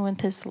kindness and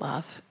with his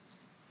love.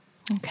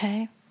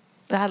 Okay?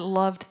 I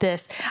loved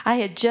this. I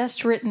had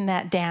just written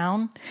that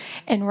down,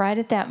 and right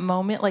at that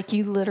moment, like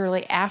you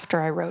literally,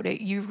 after I wrote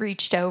it, you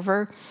reached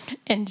over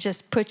and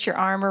just put your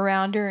arm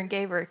around her and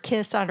gave her a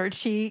kiss on her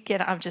cheek.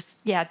 And I'm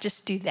just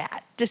do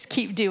that. Just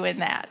keep doing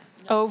that.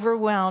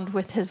 Overwhelmed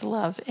with his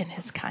love and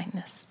his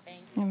kindness.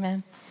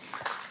 Amen.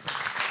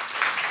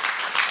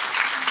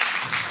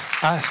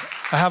 I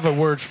have a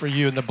word for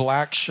you in the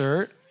black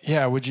shirt.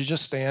 Yeah, would you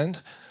just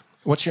stand?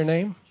 What's your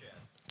name?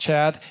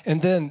 Chad.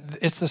 And then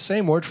it's the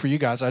same word for you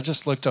guys. I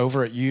just looked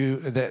over at you,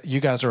 that you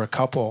guys are a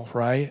couple,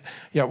 right?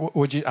 Yeah,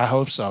 would you? I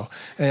hope so.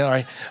 And, all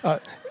right,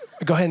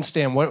 go ahead and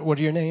stand. What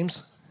are your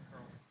names?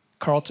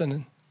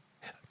 Carlton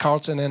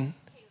and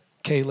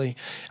Kaylee.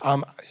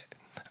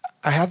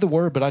 I had the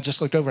word, but I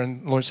just looked over,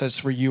 and the Lord says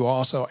for you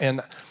also.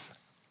 And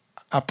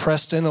I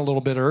pressed in a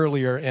little bit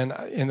earlier, and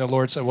the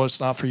Lord said, well,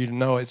 it's not for you to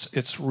know.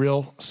 It's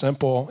real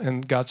simple.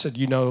 And God said,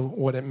 you know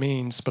what it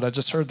means. But I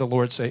just heard the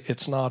Lord say,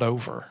 it's not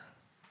over.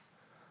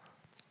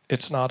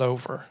 It's not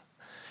over.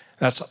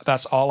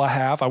 That's all I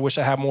have. I wish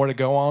I had more to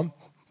go on,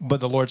 but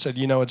the Lord said,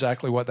 you know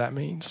exactly what that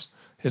means.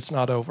 It's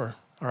not over,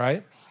 all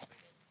right?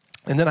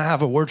 And then I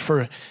have a word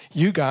for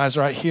you guys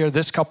right here,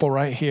 this couple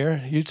right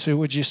here. You two,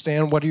 would you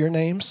stand? What are your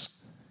names?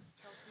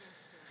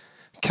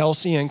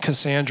 Kelsey and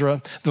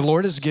Cassandra. The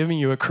Lord is giving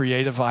you a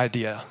creative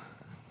idea.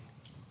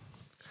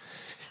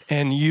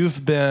 And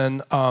you've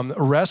been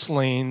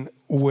wrestling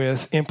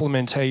with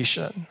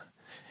implementation.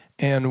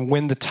 And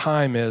when the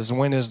time is,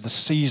 when is the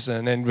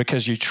season, and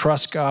because you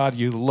trust God,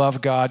 you love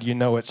God, you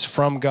know it's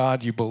from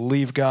God, you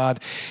believe God,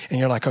 and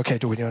you're like, okay,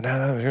 do we do it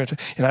now?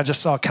 And I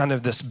just saw kind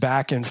of this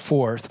back and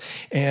forth.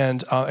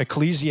 And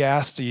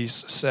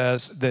Ecclesiastes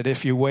says that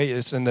if you wait,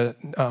 it's in the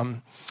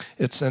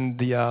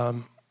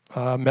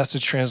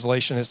Message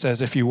translation. It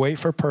says, if you wait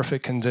for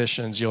perfect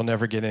conditions, you'll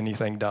never get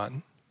anything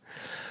done.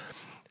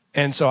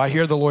 And so I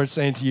hear the Lord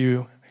saying to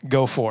you,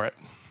 go for it.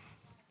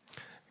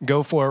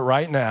 Go for it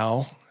right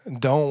now.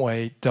 Don't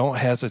wait. Don't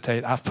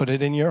hesitate. I've put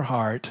it in your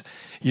heart.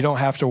 You don't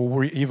have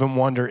to even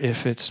wonder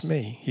if it's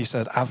me. He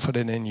said, I've put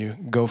it in you.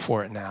 Go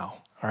for it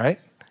now. All right?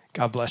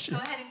 God bless you.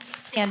 Go ahead and keep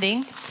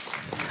standing.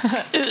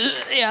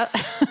 Yeah.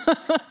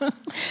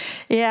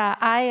 Yeah,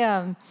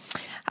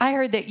 I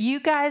heard that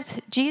you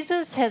guys,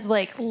 Jesus has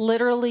like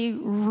literally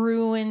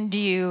ruined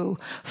you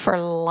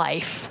for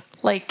life.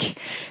 Like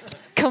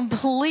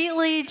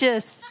completely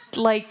just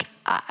like...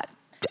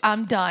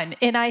 I'm done.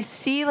 And I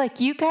see like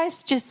you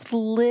guys just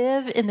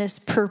live in this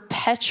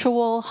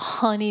perpetual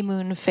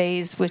honeymoon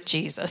phase with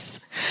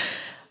Jesus.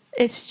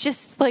 It's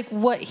just like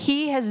what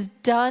he has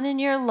done in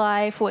your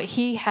life, what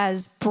he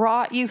has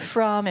brought you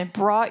from and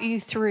brought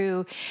you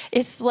through.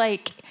 It's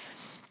like,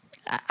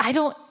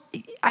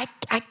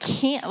 I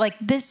can't, like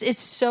this is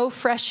so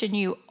fresh in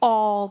you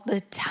all the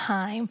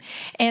time.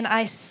 And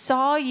I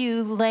saw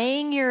you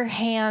laying your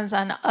hands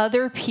on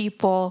other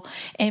people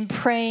and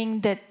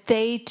praying that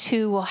they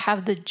too will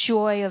have the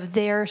joy of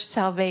their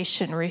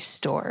salvation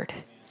restored.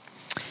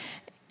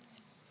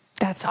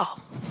 That's all.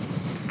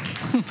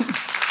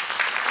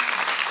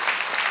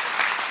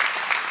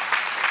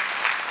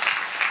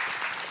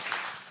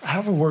 I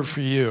have a word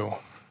for you.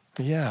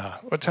 Yeah.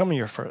 Well, tell me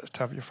your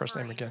first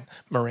name again.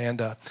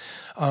 Miranda.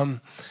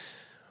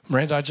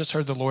 Miranda, I just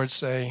heard the Lord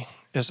say,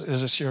 is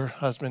this your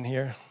husband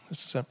here?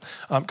 This is him.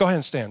 Go ahead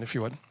and stand if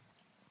you would.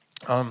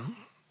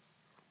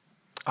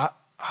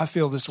 I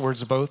feel this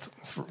word's both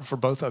for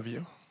both of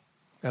you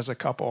as a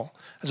couple.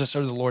 I just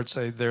heard the Lord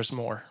say, there's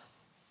more.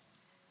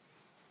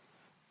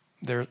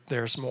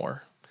 There's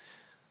more.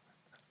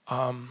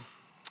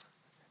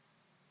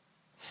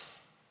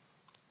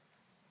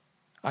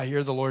 I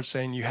hear the Lord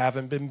saying, you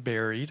haven't been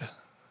buried.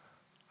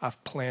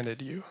 I've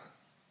planted you.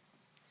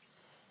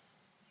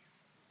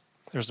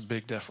 There's a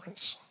big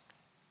difference.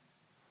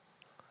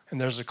 And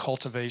there's a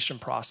cultivation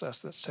process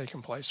that's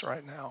taking place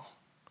right now.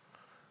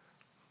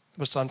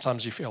 But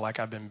sometimes you feel like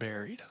I've been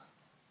buried.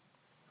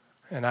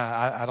 and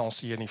I don't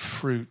see any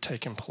fruit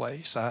taking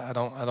place. I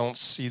don't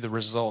see the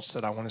results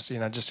that I want to see.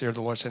 And I just hear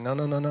the Lord say,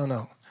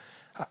 no.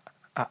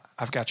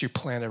 I've got you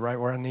planted right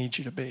where I need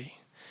you to be.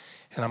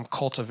 And I'm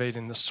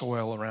cultivating the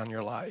soil around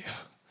your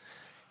life.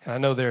 And I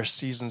know there are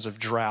seasons of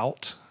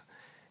drought.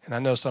 And I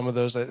know some of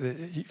those that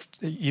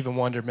even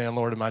wondered, man,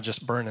 Lord, am I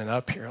just burning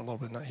up here a little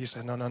bit? No, he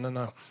said,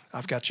 no.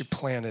 I've got you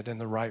planted in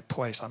the right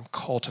place. I'm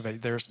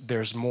cultivating.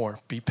 There's more.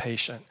 Be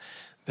patient.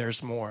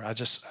 There's more. I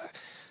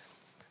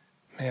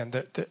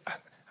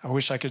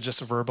wish I could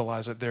just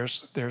verbalize it.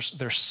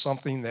 There's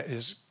something that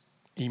is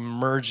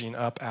emerging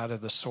up out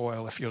of the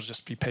soil if you'll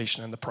just be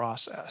patient in the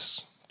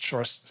process.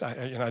 Trust.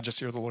 I just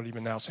hear the Lord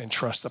even now saying,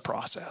 trust the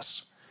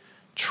process.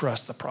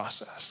 Trust the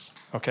process.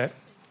 Okay?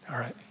 All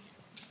right.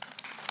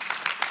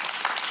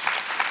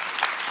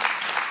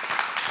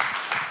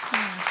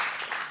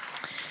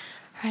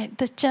 All right,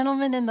 the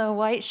gentleman in the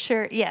white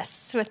shirt,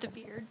 yes, with the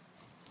beard.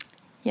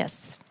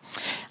 Yes.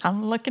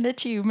 I'm looking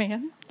at you,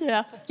 man.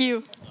 Yeah,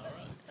 you.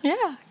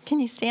 Yeah, can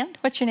you stand?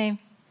 What's your name?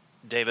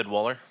 David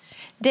Waller.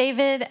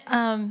 David,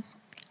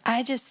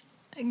 God's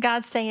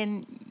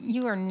saying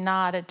you are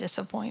not a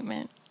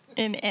disappointment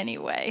in any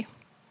way.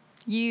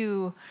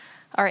 You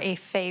are a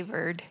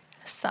favored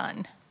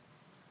son.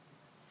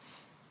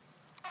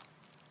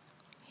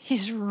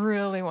 He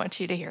really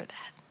wants you to hear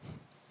that.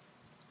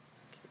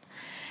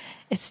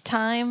 It's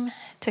time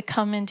to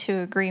come into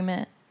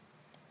agreement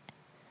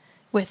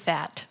with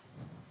that,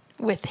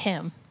 with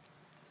him.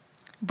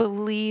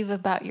 Believe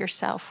about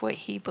yourself what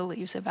he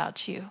believes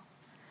about you.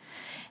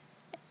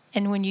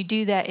 And when you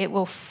do that, it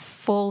will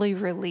fully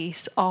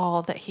release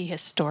all that he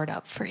has stored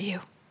up for you.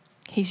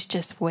 He's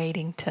just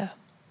waiting to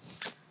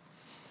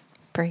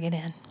bring it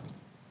in.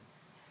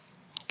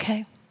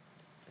 Okay?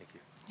 Thank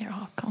you. You're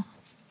welcome.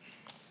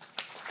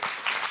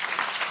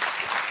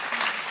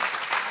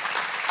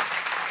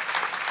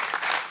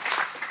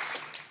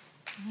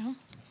 Yeah.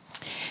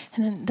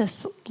 And then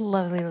this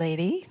lovely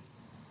lady.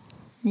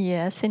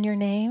 Yes, and your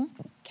name?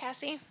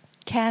 Cassie.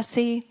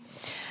 Cassie.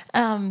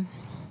 I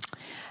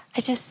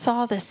just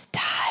saw this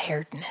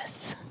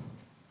tiredness.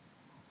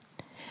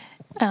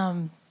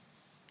 And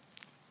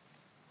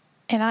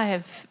I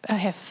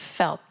have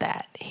felt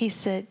that. He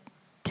said,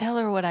 tell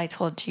her what I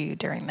told you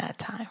during that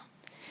time.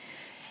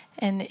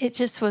 And it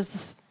just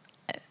was,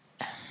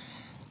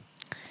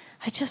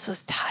 I just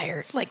was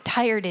tired, like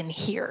tired in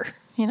here.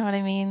 You know what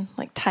I mean?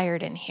 Like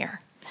tired in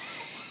here.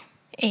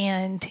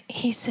 And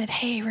he said,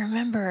 hey,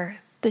 remember,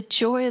 the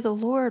joy of the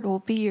Lord will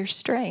be your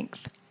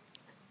strength.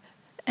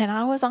 And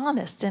I was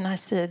honest, and I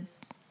said,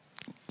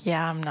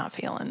 yeah, I'm not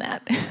feeling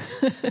that.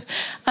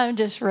 I'm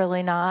just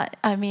really not.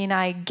 I mean,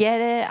 I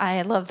get it.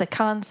 I love the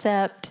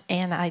concept,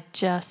 and I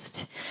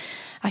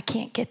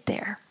can't get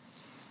there.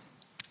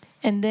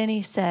 And then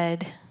he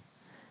said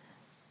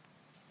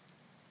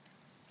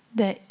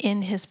that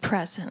in his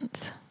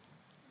presence,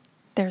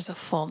 there's a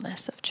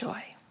fullness of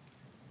joy.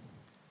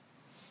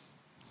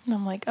 And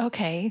I'm like,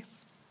 okay,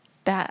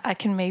 that I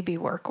can maybe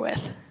work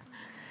with.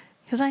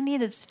 Because I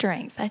needed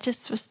strength. I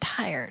just was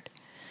tired.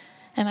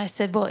 And I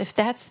said, well, if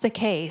that's the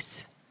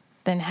case,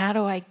 then how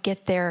do I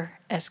get there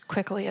as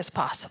quickly as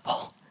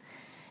possible?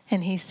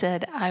 And he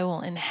said, I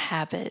will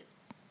inhabit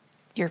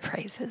your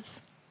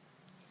praises.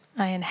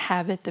 I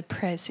inhabit the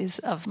praises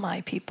of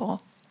my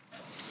people.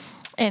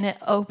 And it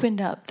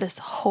opened up this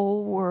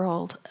whole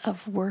world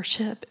of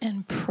worship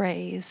and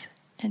praise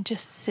and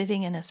just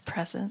sitting in his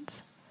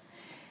presence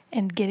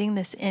and getting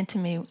this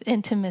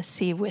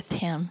intimacy with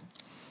him.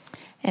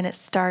 And it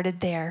started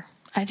there.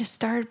 I just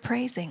started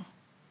praising.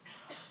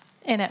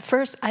 And at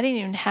first, I didn't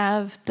even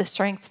have the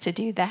strength to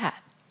do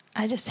that.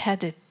 I just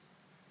had to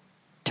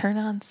turn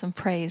on some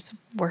praise,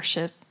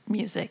 worship,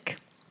 music,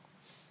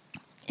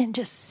 and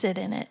just sit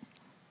in it,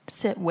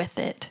 sit with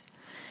it,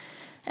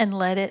 and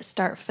let it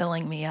start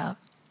filling me up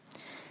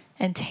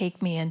and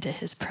take me into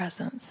his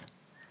presence.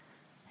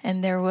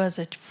 And there was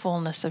a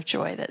fullness of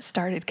joy that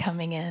started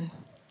coming in,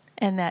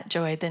 and that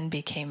joy then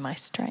became my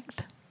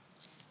strength.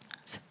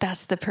 So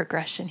that's the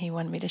progression he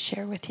wanted me to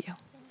share with you.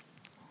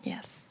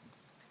 Yes.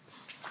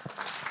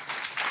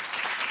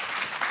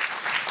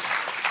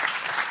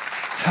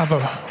 I have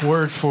a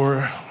word for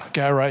a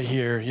guy right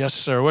here. Yes,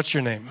 sir. What's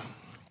your name?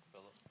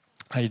 Philip.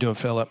 How you doing,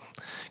 Philip?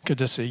 Good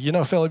to see you. You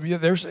know, Philip,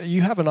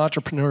 you have an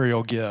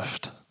entrepreneurial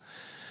gift.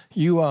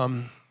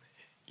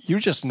 You're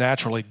just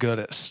naturally good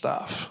at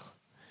stuff.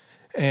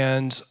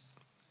 And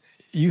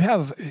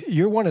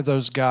you're one of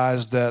those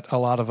guys that a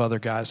lot of other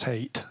guys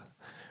hate,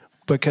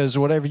 because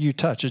whatever you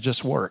touch, it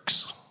just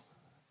works.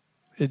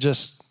 It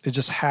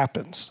just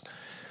happens.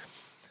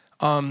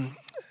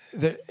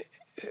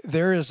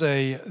 There's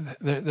a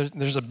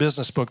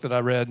business book that I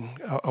read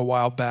a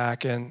while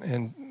back,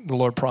 and the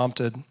Lord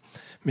prompted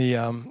me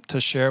to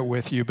share it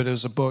with you. But it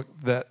was a book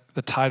that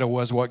the title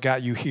was "What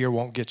Got You Here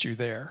Won't Get You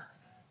There."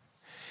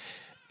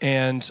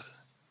 And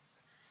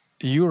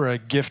you are a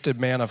gifted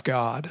man of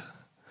God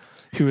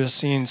who has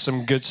seen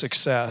some good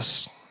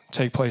success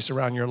take place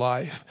around your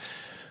life.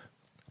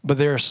 But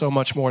there is so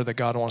much more that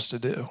God wants to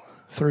do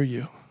through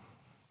you.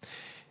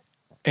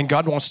 And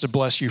God wants to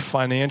bless you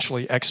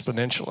financially,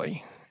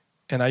 exponentially.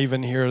 And I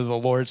even hear the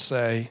Lord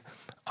say,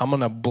 I'm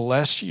going to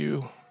bless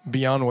you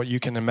beyond what you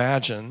can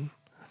imagine,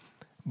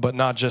 but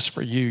not just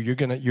for you. You're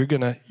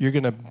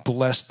gonna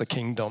bless the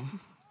kingdom.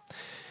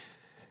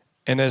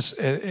 And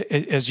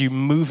as you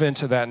move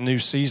into that new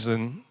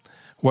season,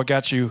 what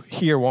got you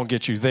here won't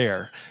get you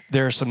there.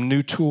 There are some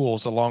new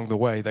tools along the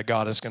way that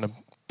God is going to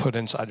put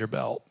inside your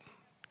belt,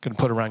 going to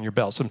put around your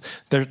belt.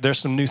 There's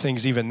some new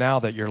things even now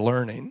that you're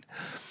learning.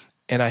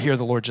 And I hear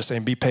the Lord just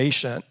saying, be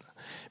patient,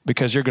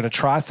 because you're going to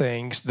try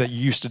things that you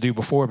used to do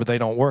before, but they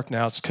don't work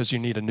now. It's because you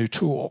need a new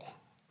tool.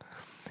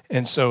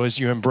 And so as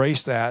you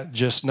embrace that,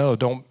 just know,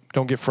 don't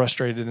get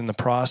frustrated in the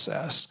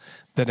process.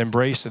 That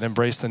embrace it,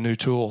 embrace the new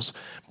tools.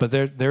 But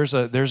there's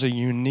a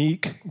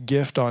unique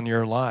gift on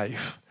your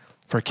life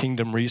for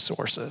kingdom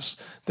resources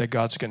that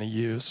God's going to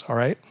use. All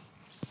right?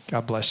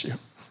 God bless you.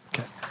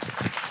 Okay.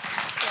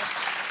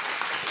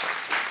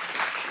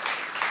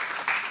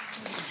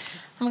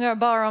 I'm going to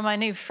borrow my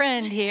new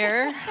friend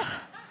here.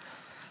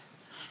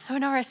 I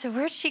went over, I said,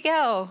 where'd she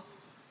go?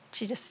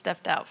 She just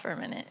stepped out for a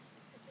minute.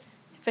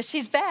 But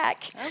she's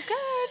back. Oh,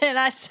 good. And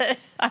I said,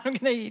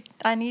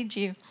 I need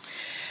you.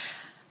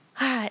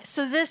 All right,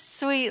 so this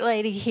sweet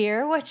lady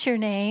here, what's your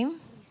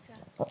name?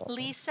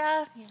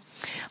 Lisa?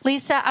 Yes.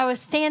 Lisa, I was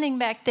standing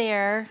back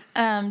there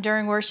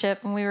during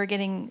worship and we were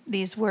getting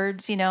these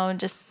words, and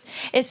just,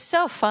 it's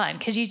so fun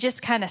because you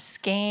just kind of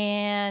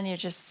scan. You're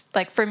just,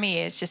 like, for me,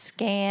 it's just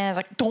scan, it's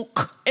like, donk.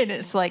 And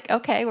it's like,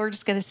 okay, we're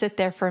just going to sit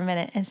there for a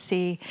minute and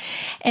see.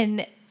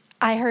 And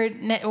I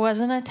heard, it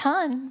wasn't a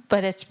ton,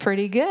 but it's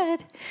pretty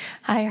good.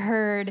 I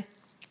heard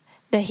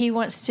that he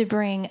wants to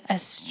bring a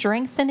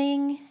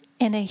strengthening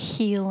and a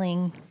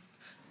healing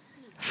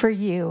for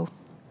you.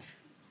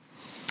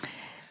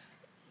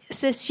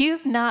 Sis,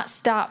 you've not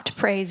stopped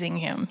praising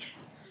him.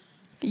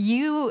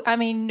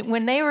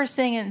 When they were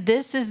singing,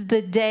 this is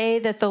the day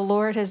that the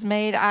Lord has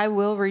made, I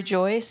will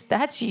rejoice.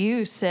 That's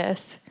you,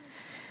 sis.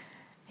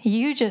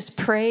 You just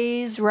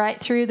praise right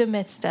through the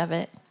midst of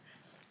it.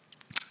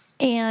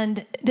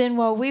 And then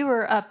while we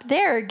were up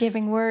there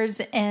giving words,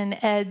 and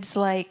Ed's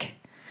like,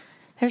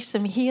 there's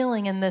some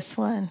healing in this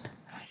one.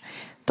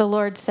 The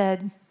Lord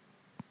said,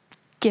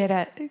 get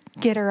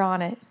her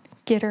on it.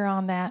 Get her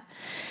on that.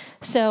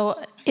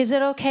 So is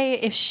it okay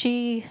if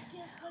she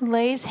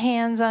lays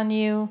hands on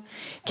you?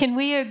 Can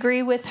we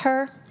agree with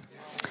her?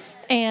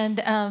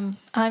 And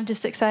I'm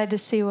just excited to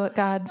see what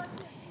God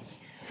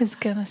is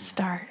going to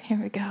start. Here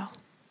we go.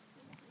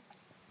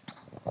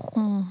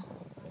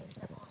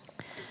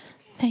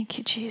 Thank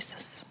you,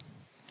 Jesus.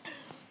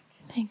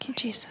 Thank you,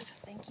 Jesus.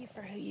 Thank you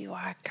for who you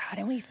are, God.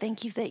 And we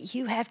thank you that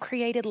you have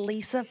created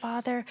Lisa,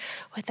 Father,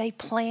 with a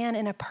plan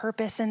and a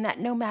purpose, and that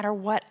no matter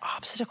what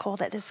obstacle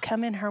that has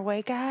come in her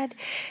way, God,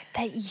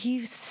 that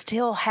you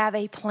still have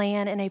a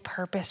plan and a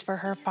purpose for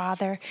her,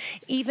 Father.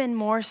 Even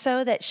more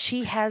so that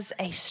she has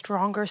a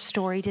stronger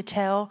story to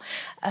tell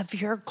of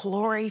your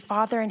glory,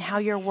 Father, and how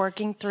you're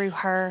working through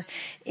her,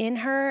 in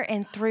her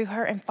and through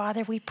her. And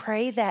Father, we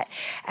pray that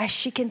as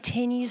she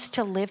continues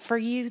to live for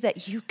you,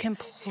 that you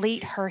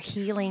complete her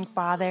healing,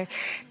 Father.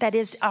 That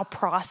is a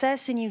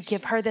process, and you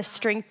give her the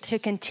strength to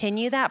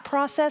continue that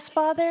process,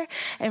 Father,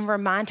 and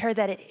remind her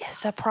that it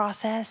is a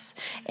process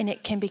and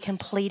it can be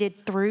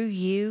completed through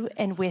you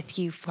and with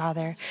you,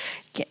 Father.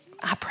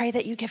 I pray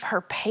that you give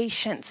her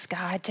patience,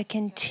 God, to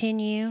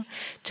continue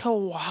to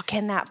walk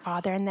in that,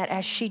 Father, and that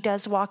as she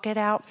does walk it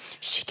out,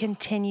 she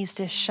continues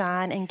to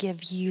shine and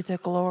give you the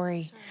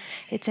glory.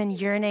 It's in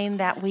your name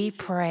that we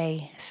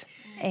pray.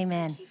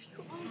 Amen.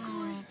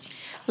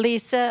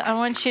 Lisa, I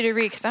want you to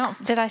read, because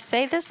did I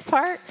say this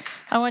part?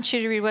 I want you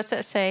to read. What's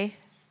that say?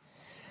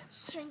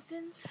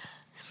 Strengthens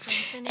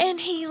and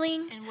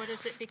healing. And what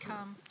does it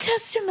become?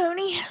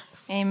 Testimony.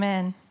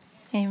 Amen.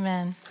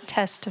 Amen.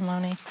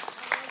 Testimony.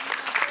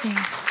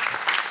 Yeah.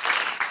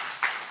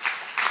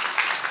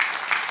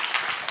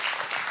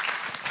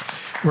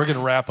 We're going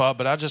to wrap up,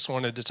 but I just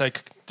wanted to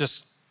take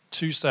just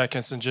 2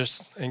 seconds and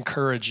just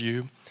encourage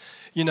you.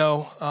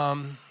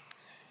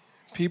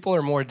 People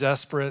are more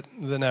desperate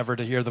than ever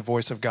to hear the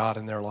voice of God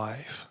in their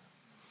life.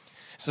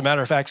 As a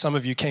matter of fact, some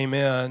of you came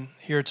in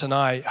here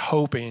tonight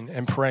hoping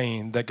and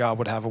praying that God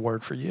would have a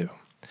word for you.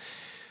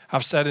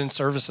 I've said in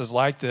services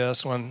like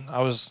this when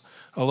I was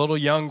a little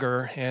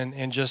younger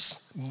and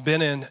just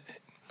been in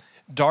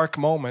dark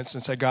moments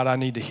and said, God, I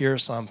need to hear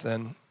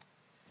something.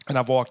 And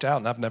I've walked out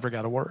and I've never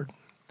got a word.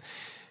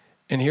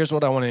 And here's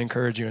what I want to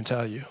encourage you and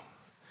tell you.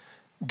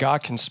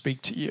 God can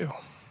speak to you.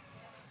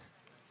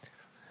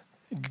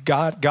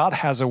 God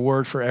has a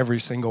word for every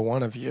single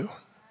one of you.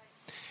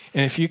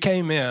 And if you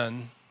came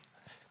in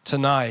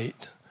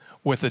tonight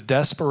with a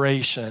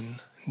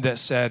desperation that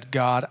said,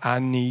 God, I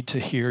need to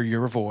hear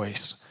your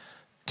voice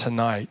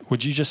tonight,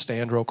 would you just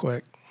stand real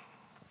quick?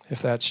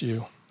 If that's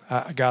you.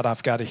 God,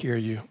 I've got to hear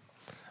you.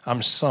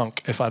 I'm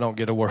sunk if I don't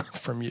get a word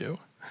from you.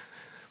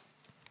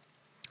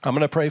 I'm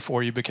going to pray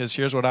for you because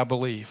here's what I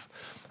believe.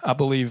 I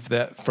believe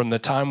that from the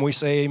time we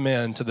say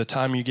amen to the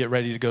time you get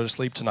ready to go to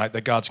sleep tonight,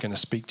 that God's going to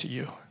speak to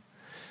you.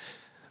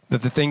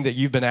 That the thing that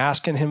you've been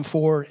asking him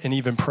for and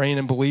even praying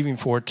and believing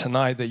for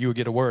tonight, that you would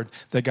get a word,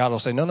 that God will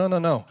say,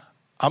 no.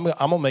 I'm going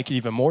to make it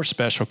even more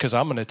special because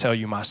I'm going to tell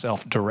you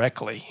myself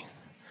directly.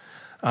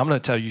 I'm going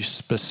to tell you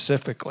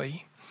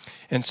specifically.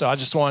 And so I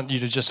just want you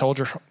to just hold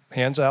your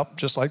hands out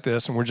just like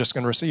this, and we're just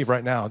going to receive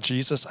right now.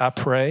 Jesus, I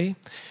pray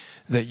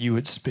that you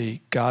would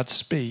speak. God,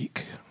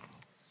 speak.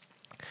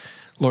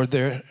 Lord,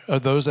 there are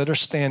those that are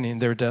standing,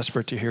 they're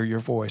desperate to hear your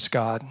voice,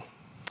 God.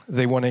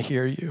 They want to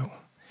hear you.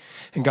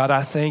 And God,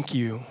 I thank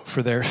you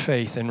for their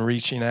faith in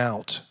reaching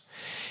out.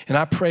 And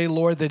I pray,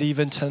 Lord, that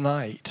even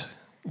tonight,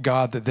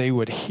 God, that they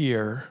would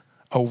hear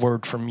a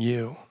word from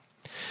you.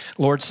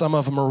 Lord, some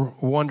of them are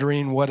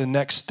wondering what a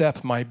next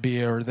step might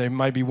be, or they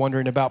might be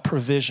wondering about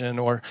provision,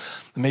 or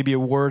maybe a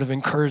word of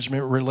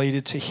encouragement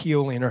related to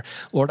healing, or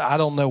Lord, I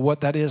don't know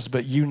what that is,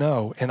 but you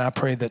know. And I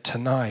pray that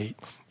tonight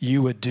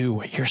you would do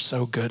what you're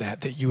so good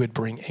at, that you would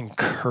bring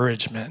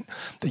encouragement,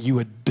 that you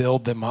would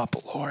build them up,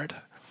 Lord.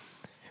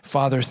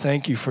 Father,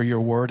 thank you for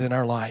your word in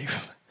our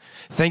life.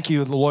 Thank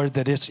you, Lord,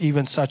 that it's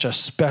even such a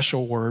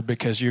special word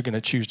because you're going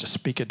to choose to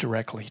speak it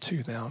directly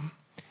to them.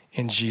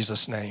 In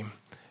Jesus' name,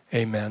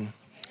 amen.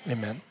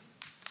 Amen.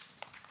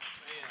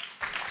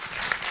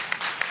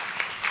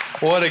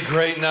 What a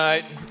great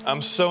night.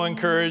 I'm so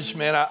encouraged,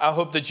 man. I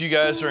hope that you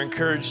guys are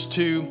encouraged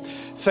too.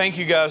 Thank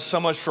you guys so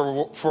much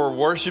for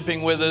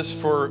worshiping with us,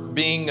 for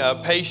being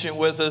patient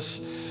with us,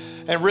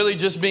 and really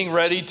just being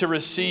ready to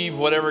receive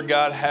whatever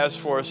God has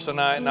for us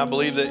tonight. And I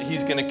believe that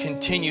he's going to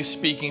continue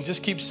speaking.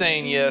 Just keep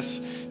saying yes.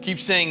 Keep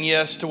saying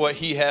yes to what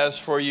he has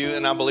for you,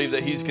 and I believe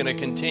that he's going to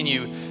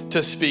continue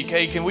to speak.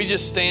 Hey, can we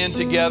just stand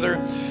together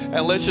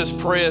and let's just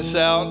pray us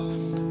out?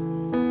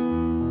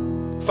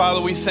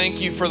 Father, we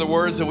thank you for the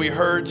words that we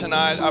heard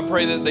tonight. I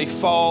pray that they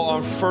fall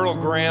on fertile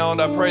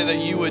ground. I pray that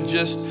you would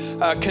just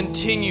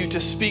continue to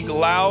speak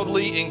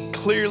loudly and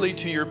clearly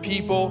to your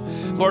people.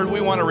 Lord,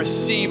 we want to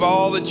receive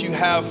all that you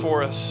have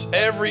for us.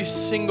 Every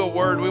single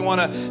word. We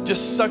want to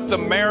just suck the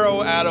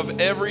marrow out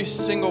of every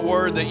single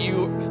word that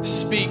you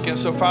speak. And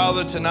so,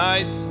 Father,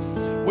 tonight,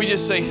 we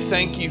just say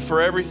thank you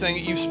for everything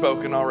that you've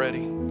spoken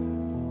already.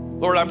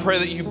 Lord, I pray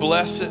that you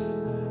bless it.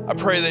 I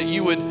pray that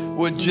you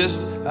would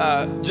just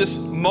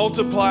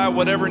multiply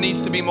whatever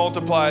needs to be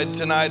multiplied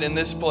tonight in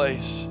this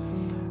place.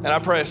 And I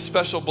pray a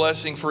special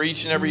blessing for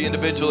each and every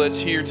individual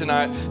that's here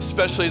tonight,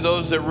 especially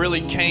those that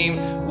really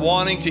came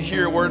wanting to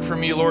hear a word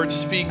from you. Lord,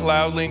 speak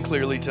loudly and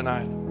clearly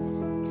tonight.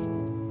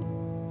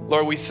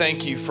 Lord, we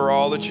thank you for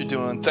all that you're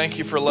doing. Thank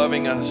you for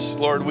loving us.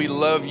 Lord, we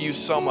love you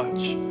so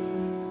much.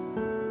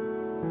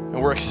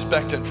 And we're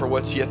expectant for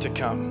what's yet to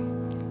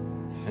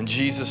come. In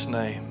Jesus'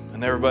 name.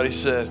 And everybody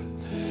said,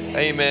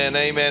 amen,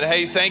 amen.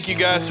 Hey, thank you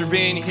guys for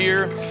being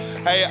here.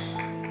 Hey,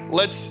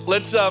 let's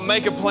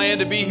make a plan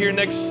to be here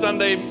next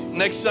Sunday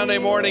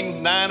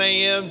morning, 9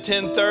 a.m.,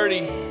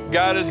 10:30.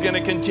 God is going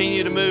to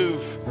continue to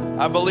move.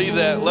 I believe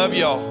that. Love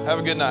y'all. Have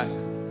a good night.